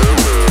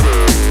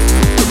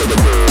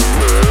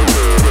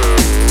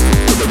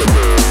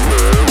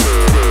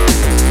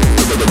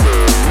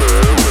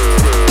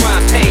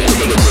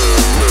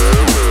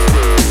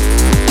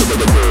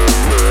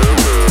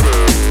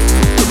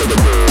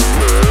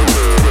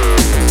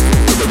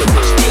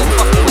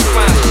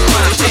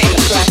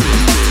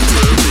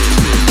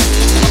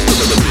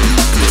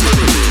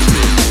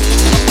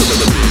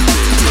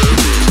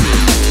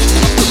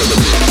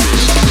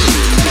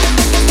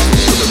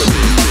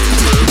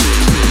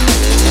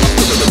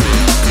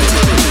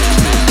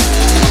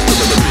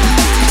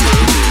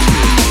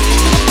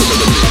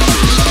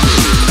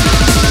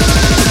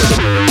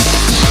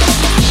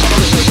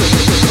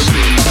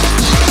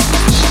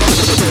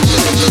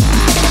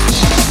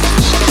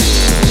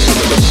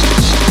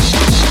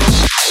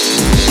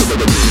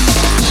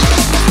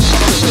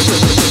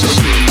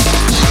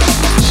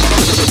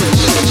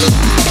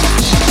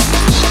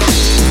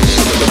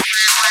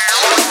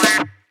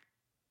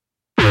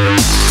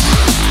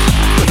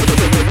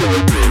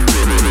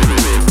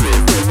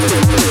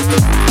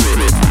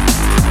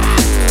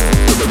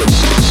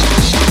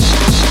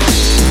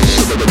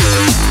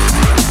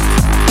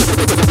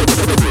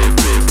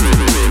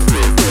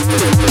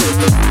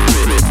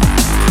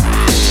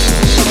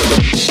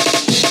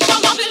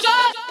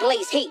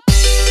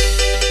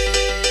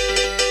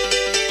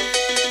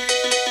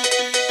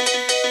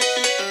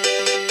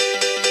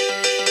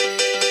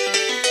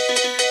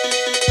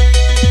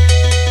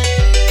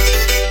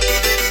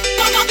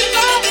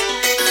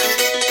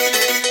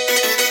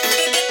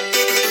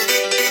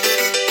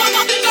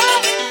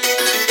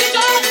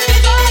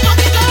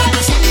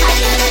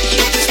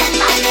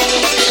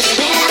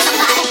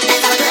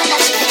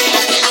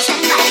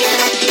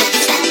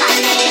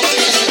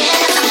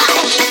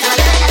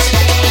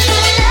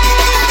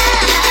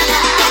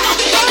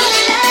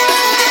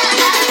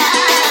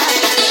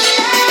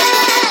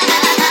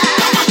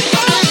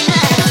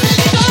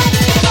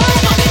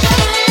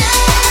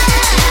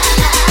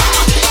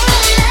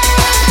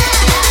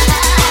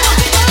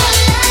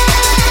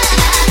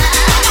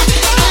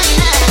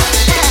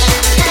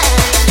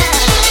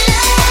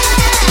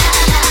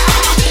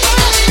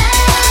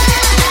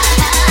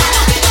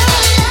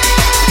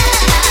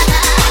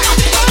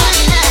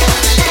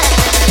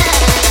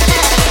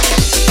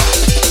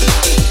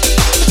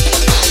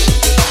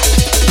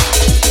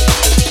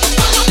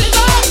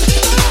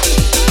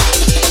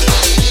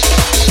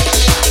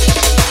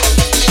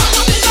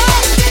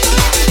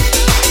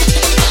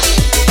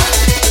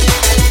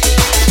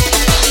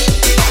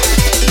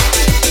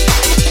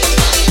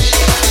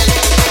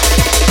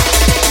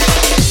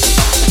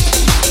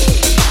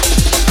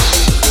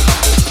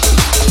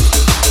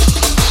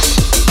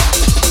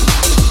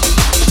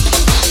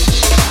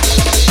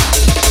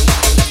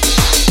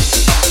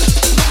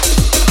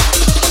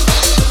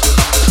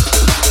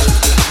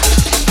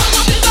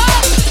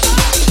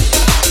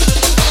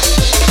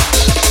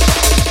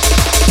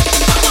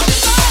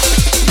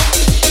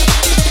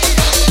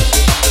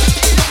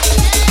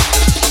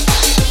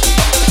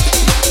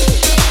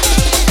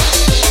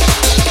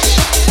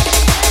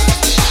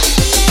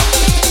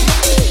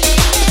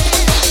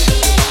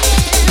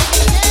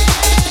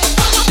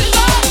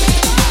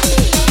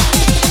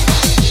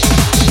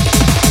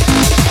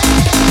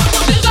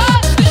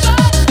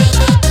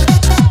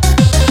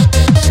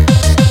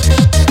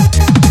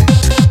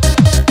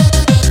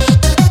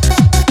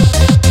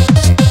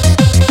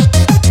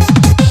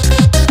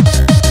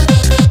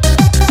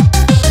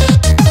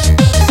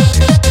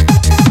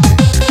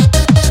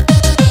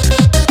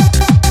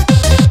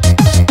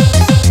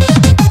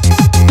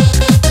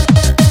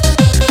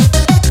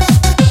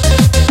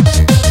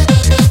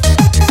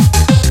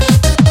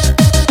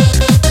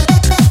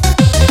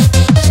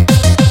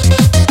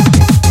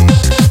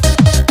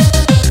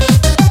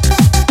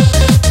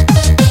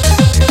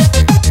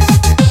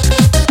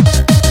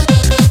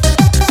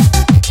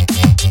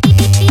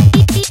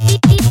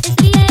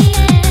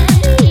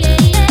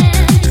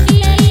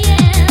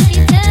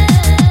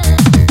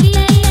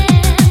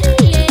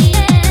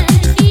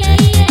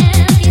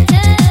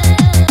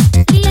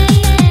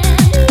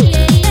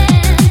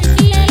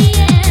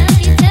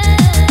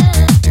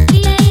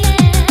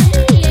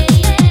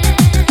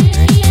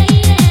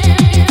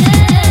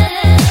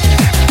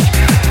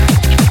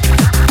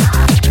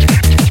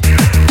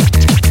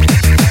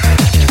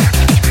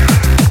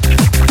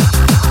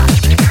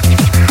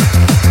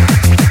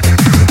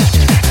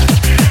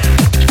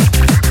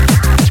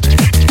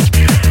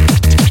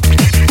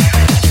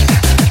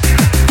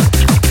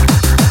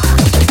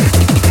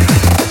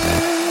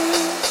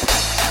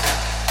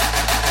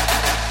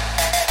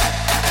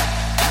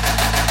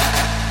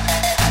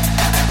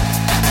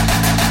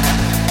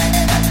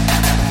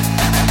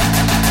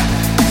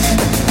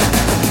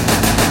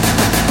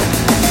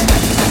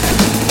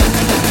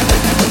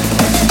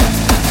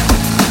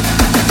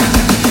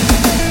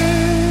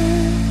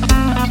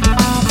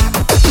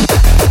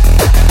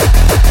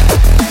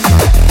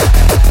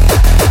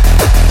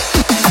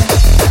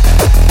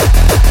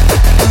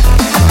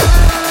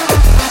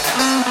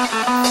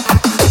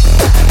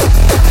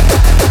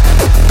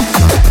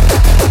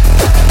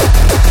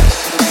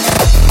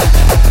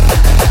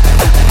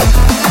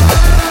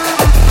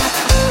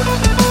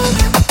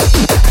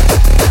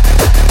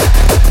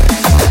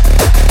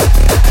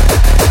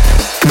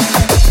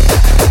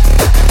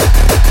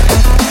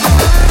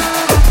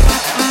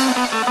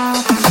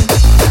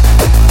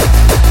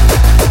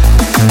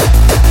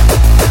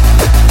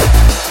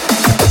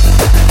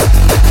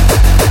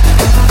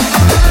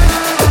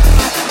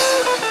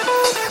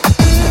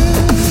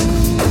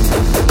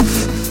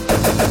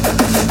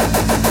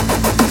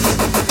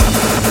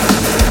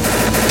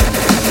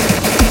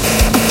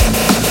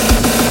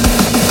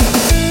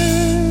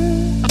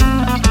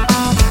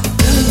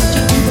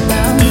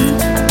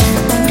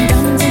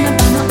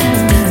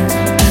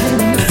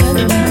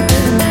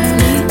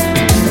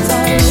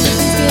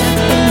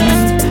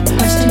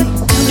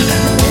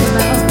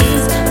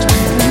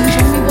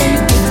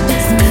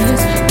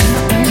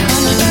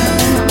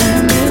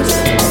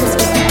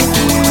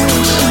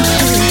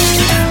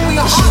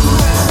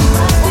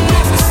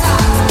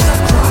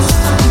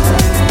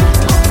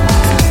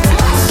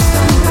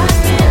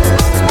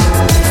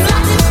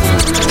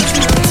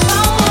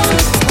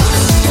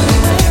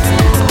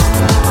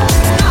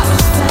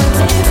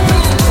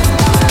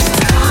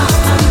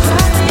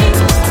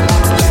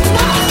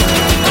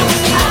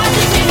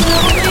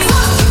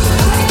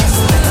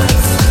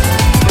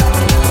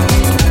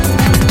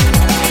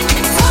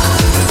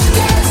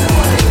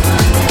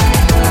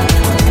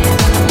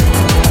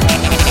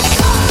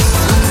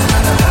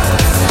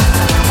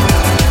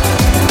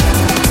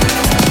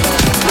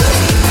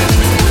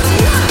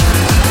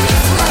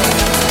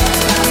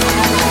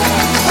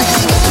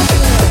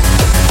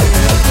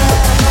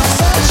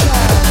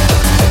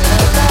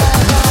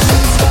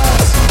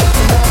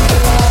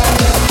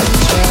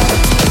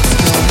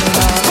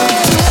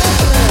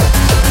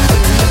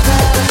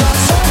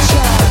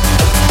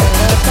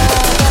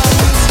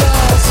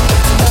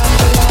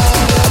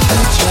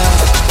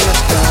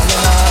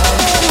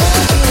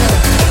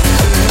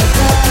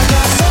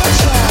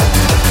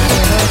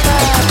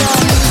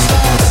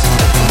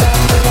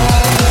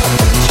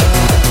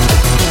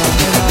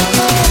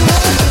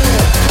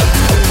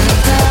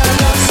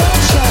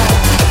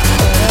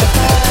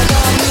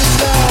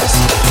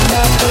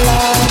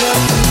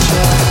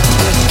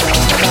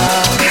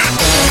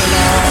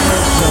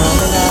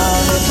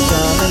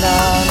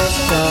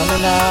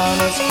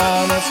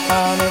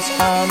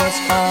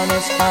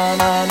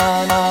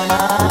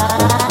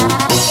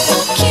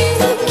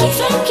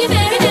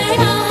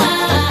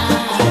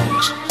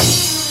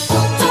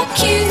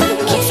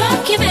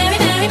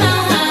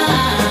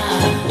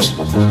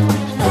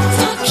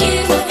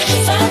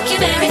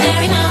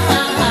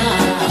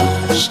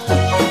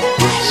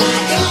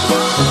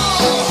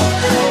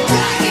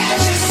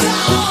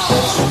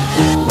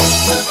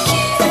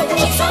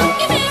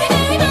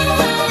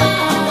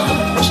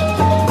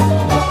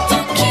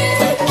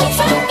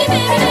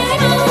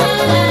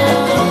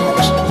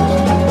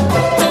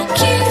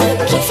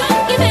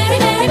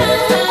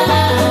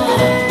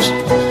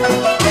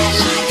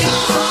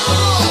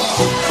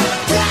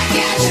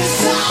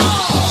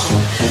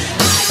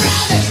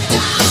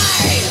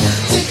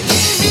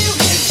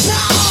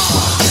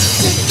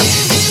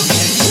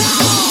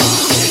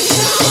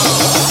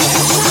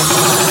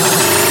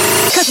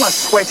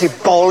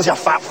 sweaty balls, you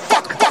fat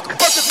fuck. Fuck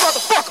this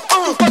motherfucker.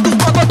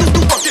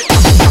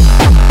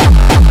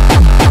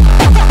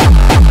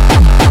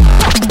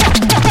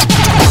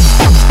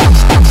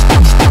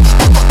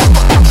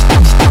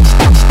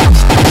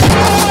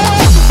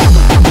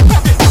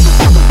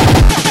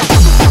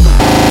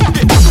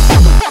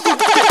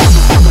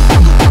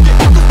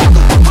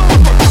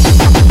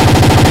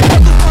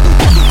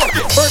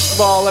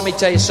 Let me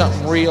tell you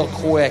something real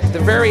quick. The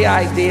very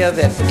idea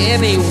that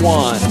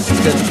anyone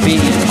could be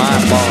my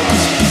boss,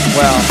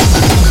 well...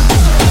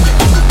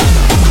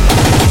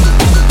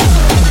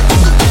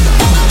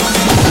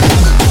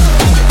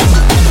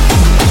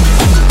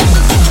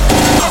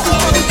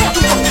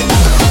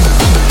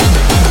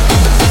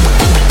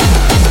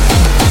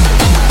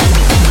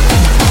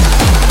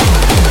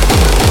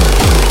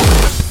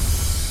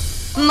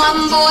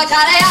 Mambo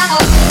Italiano.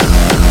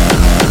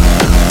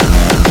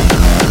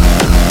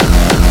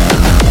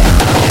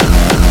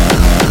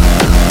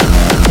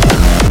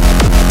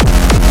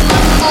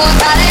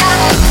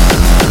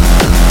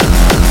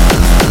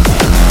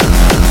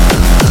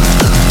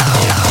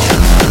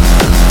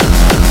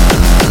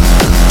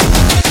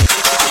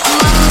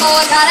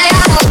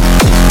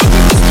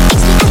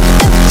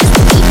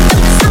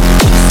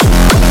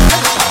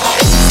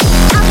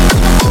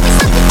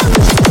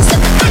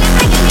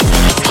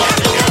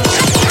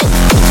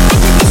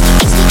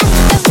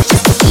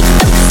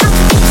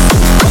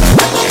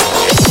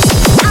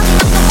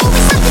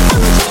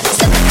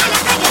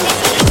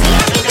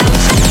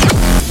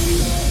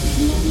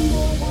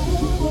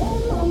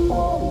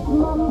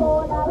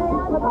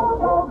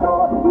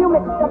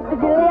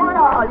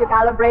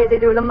 Crazy,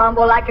 do the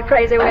mambo like a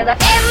crazy with a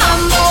hey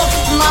mambo,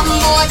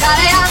 mambo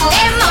Italiano,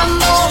 hey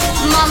mambo,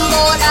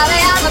 mambo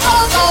Italiano, go,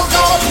 go,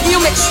 go. You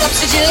mix up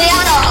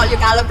Siciliano, all you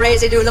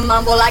Calabrese, do the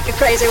mambo like a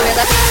crazy with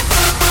a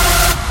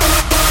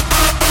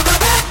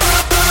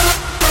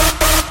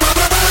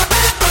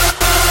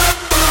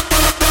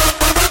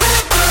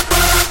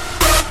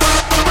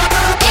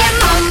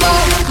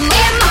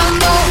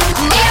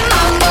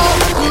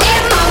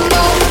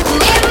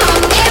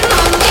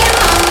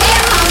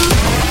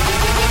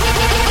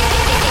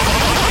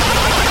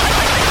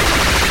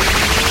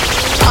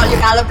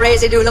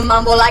Calabrese, do the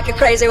mambo like a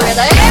crazy with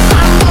a hey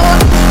mambo,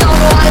 no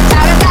more the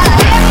tarantella,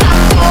 hey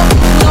mambo,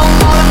 no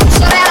more the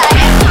mozzarella,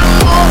 hey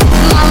mambo,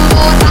 mambo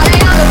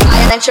Italiano,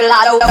 try an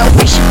enchilada,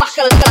 fish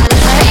bacalao,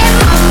 hey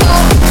mambo,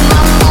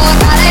 mambo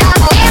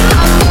Italiano, hey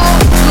mambo,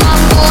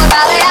 mambo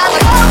Italiano,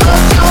 go, go,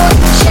 go,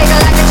 shake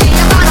it like a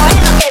Giovanni,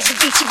 and look at the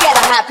beat, you get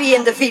a happy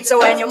in the feet, so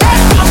when you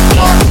make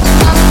mambo,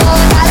 mambo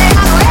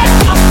Italiano, hey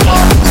mambo,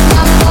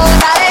 mambo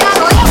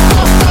Italiano, go,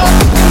 go, go,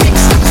 mix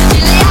up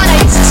Siciliano,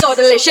 it's so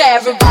delicious,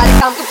 everybody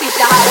come to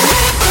Pizza Hut.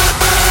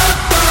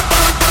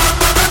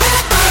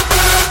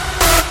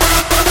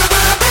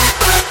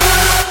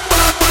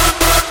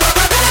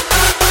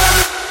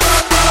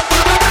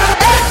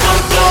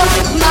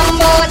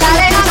 Mambo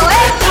Italiano,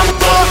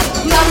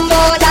 mambo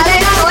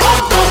Italiano,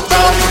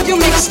 you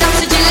mix up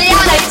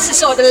Siciliano, it's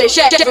so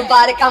delicious,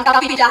 everybody come to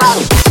Pizza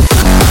Hut.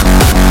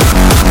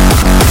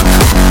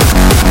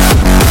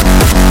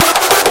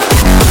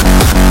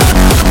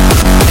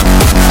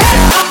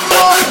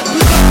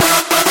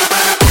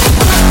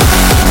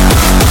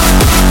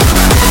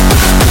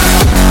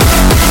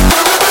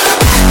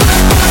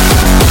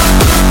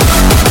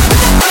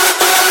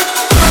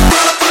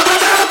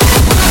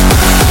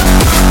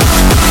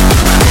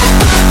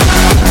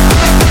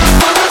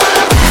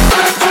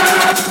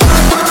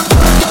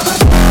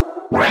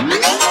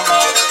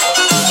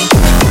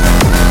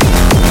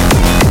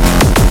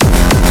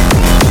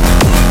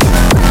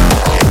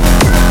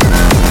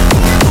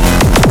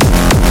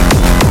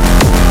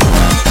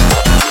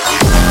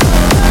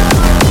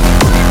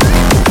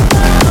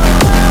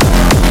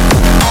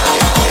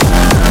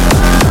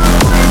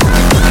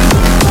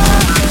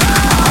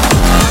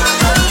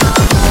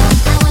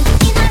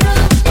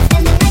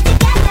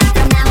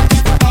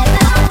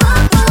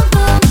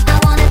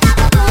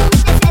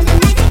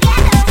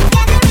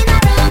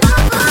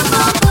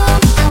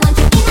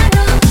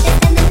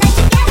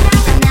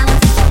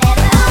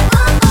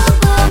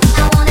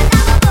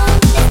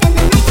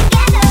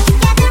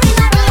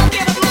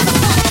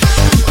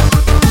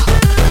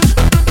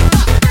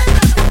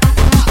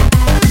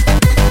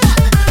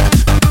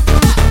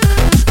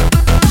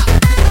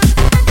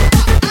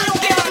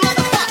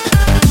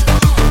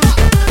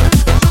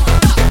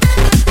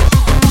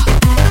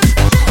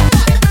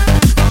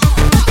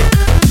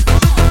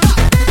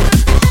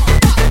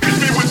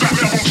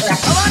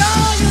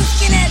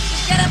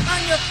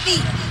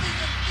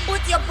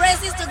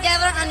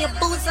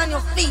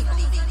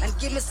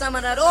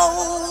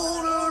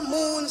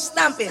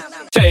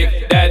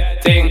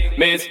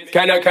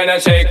 Can I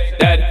shake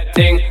that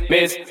thing,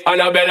 Miss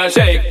Annabella?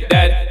 Shake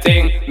that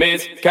thing,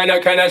 Miss. Can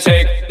I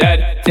shake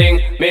that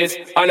thing, Miss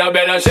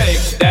Annabella?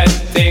 Shake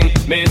that thing,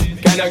 Miss.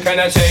 Can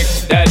I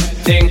shake that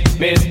thing,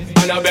 Miss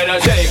Annabella?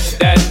 Shake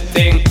that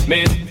thing,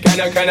 Miss.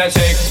 Can I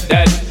shake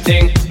that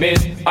thing,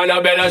 Miss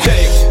Annabella?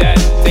 Shake that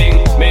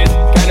thing, Miss.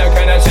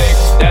 Can I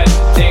shake that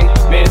thing,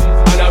 Miss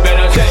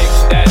Annabella?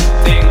 Shake that.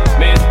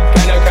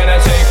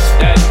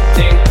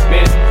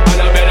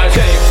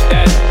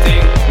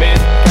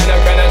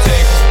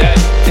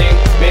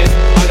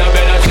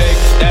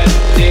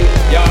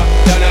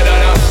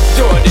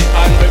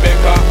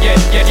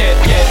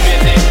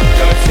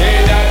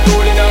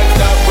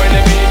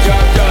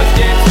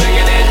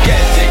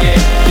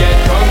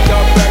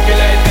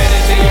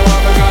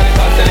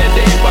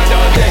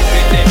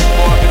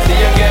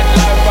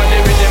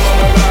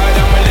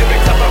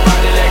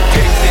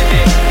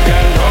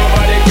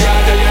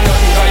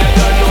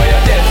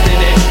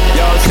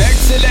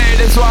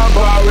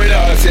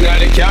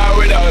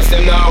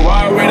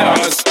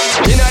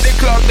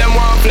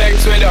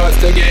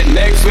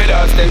 vex with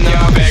us, them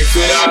can't vex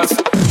with us.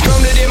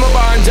 From the day my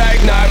bond, I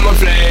ignite my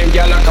flame.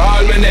 Girl, I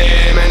call my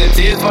name and it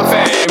is for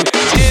fame.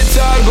 It's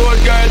all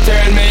good, girl,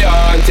 turn me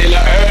on till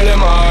I earn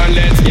them on.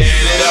 Let's get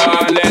it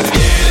on, let's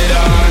get it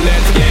on,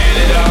 let's get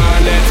it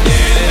on, let's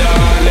get it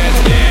on, let's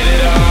get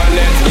it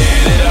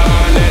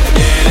on, let's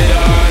get it on,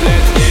 let's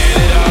get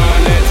it on,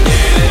 let's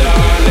get it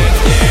on, let's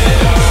get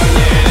it on, let's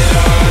get it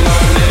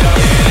on, get it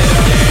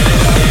on,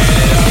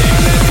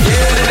 let's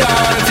get it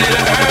on till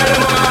I earn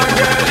them on,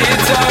 girl.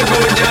 It's all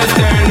good, just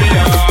turn me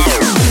on.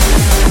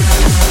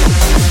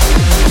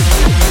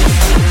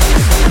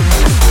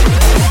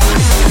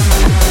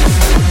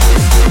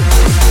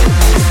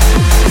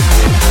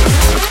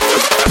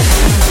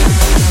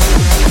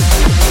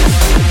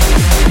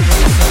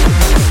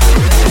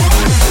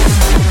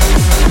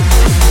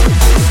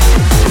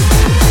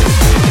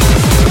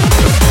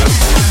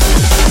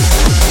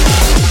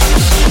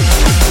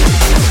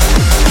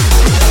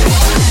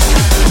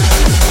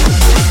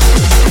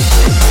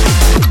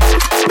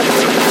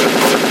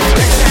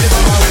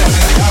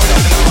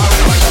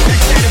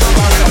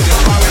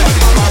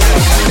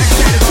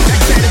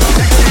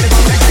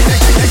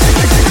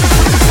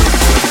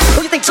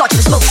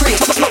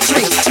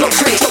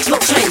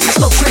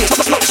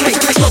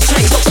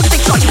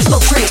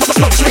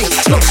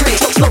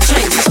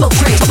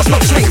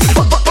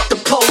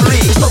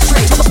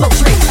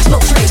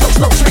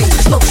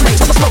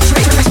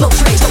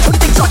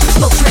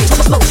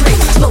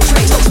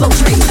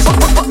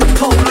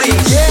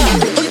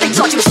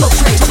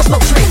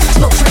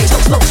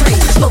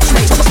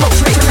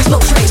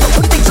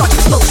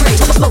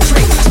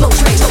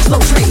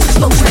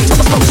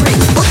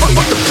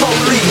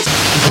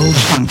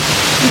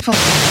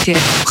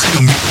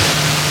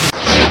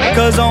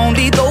 Cause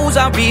only those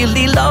I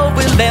really love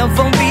will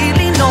ever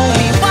really know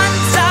me.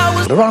 Once I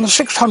was around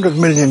 600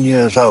 million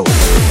years old.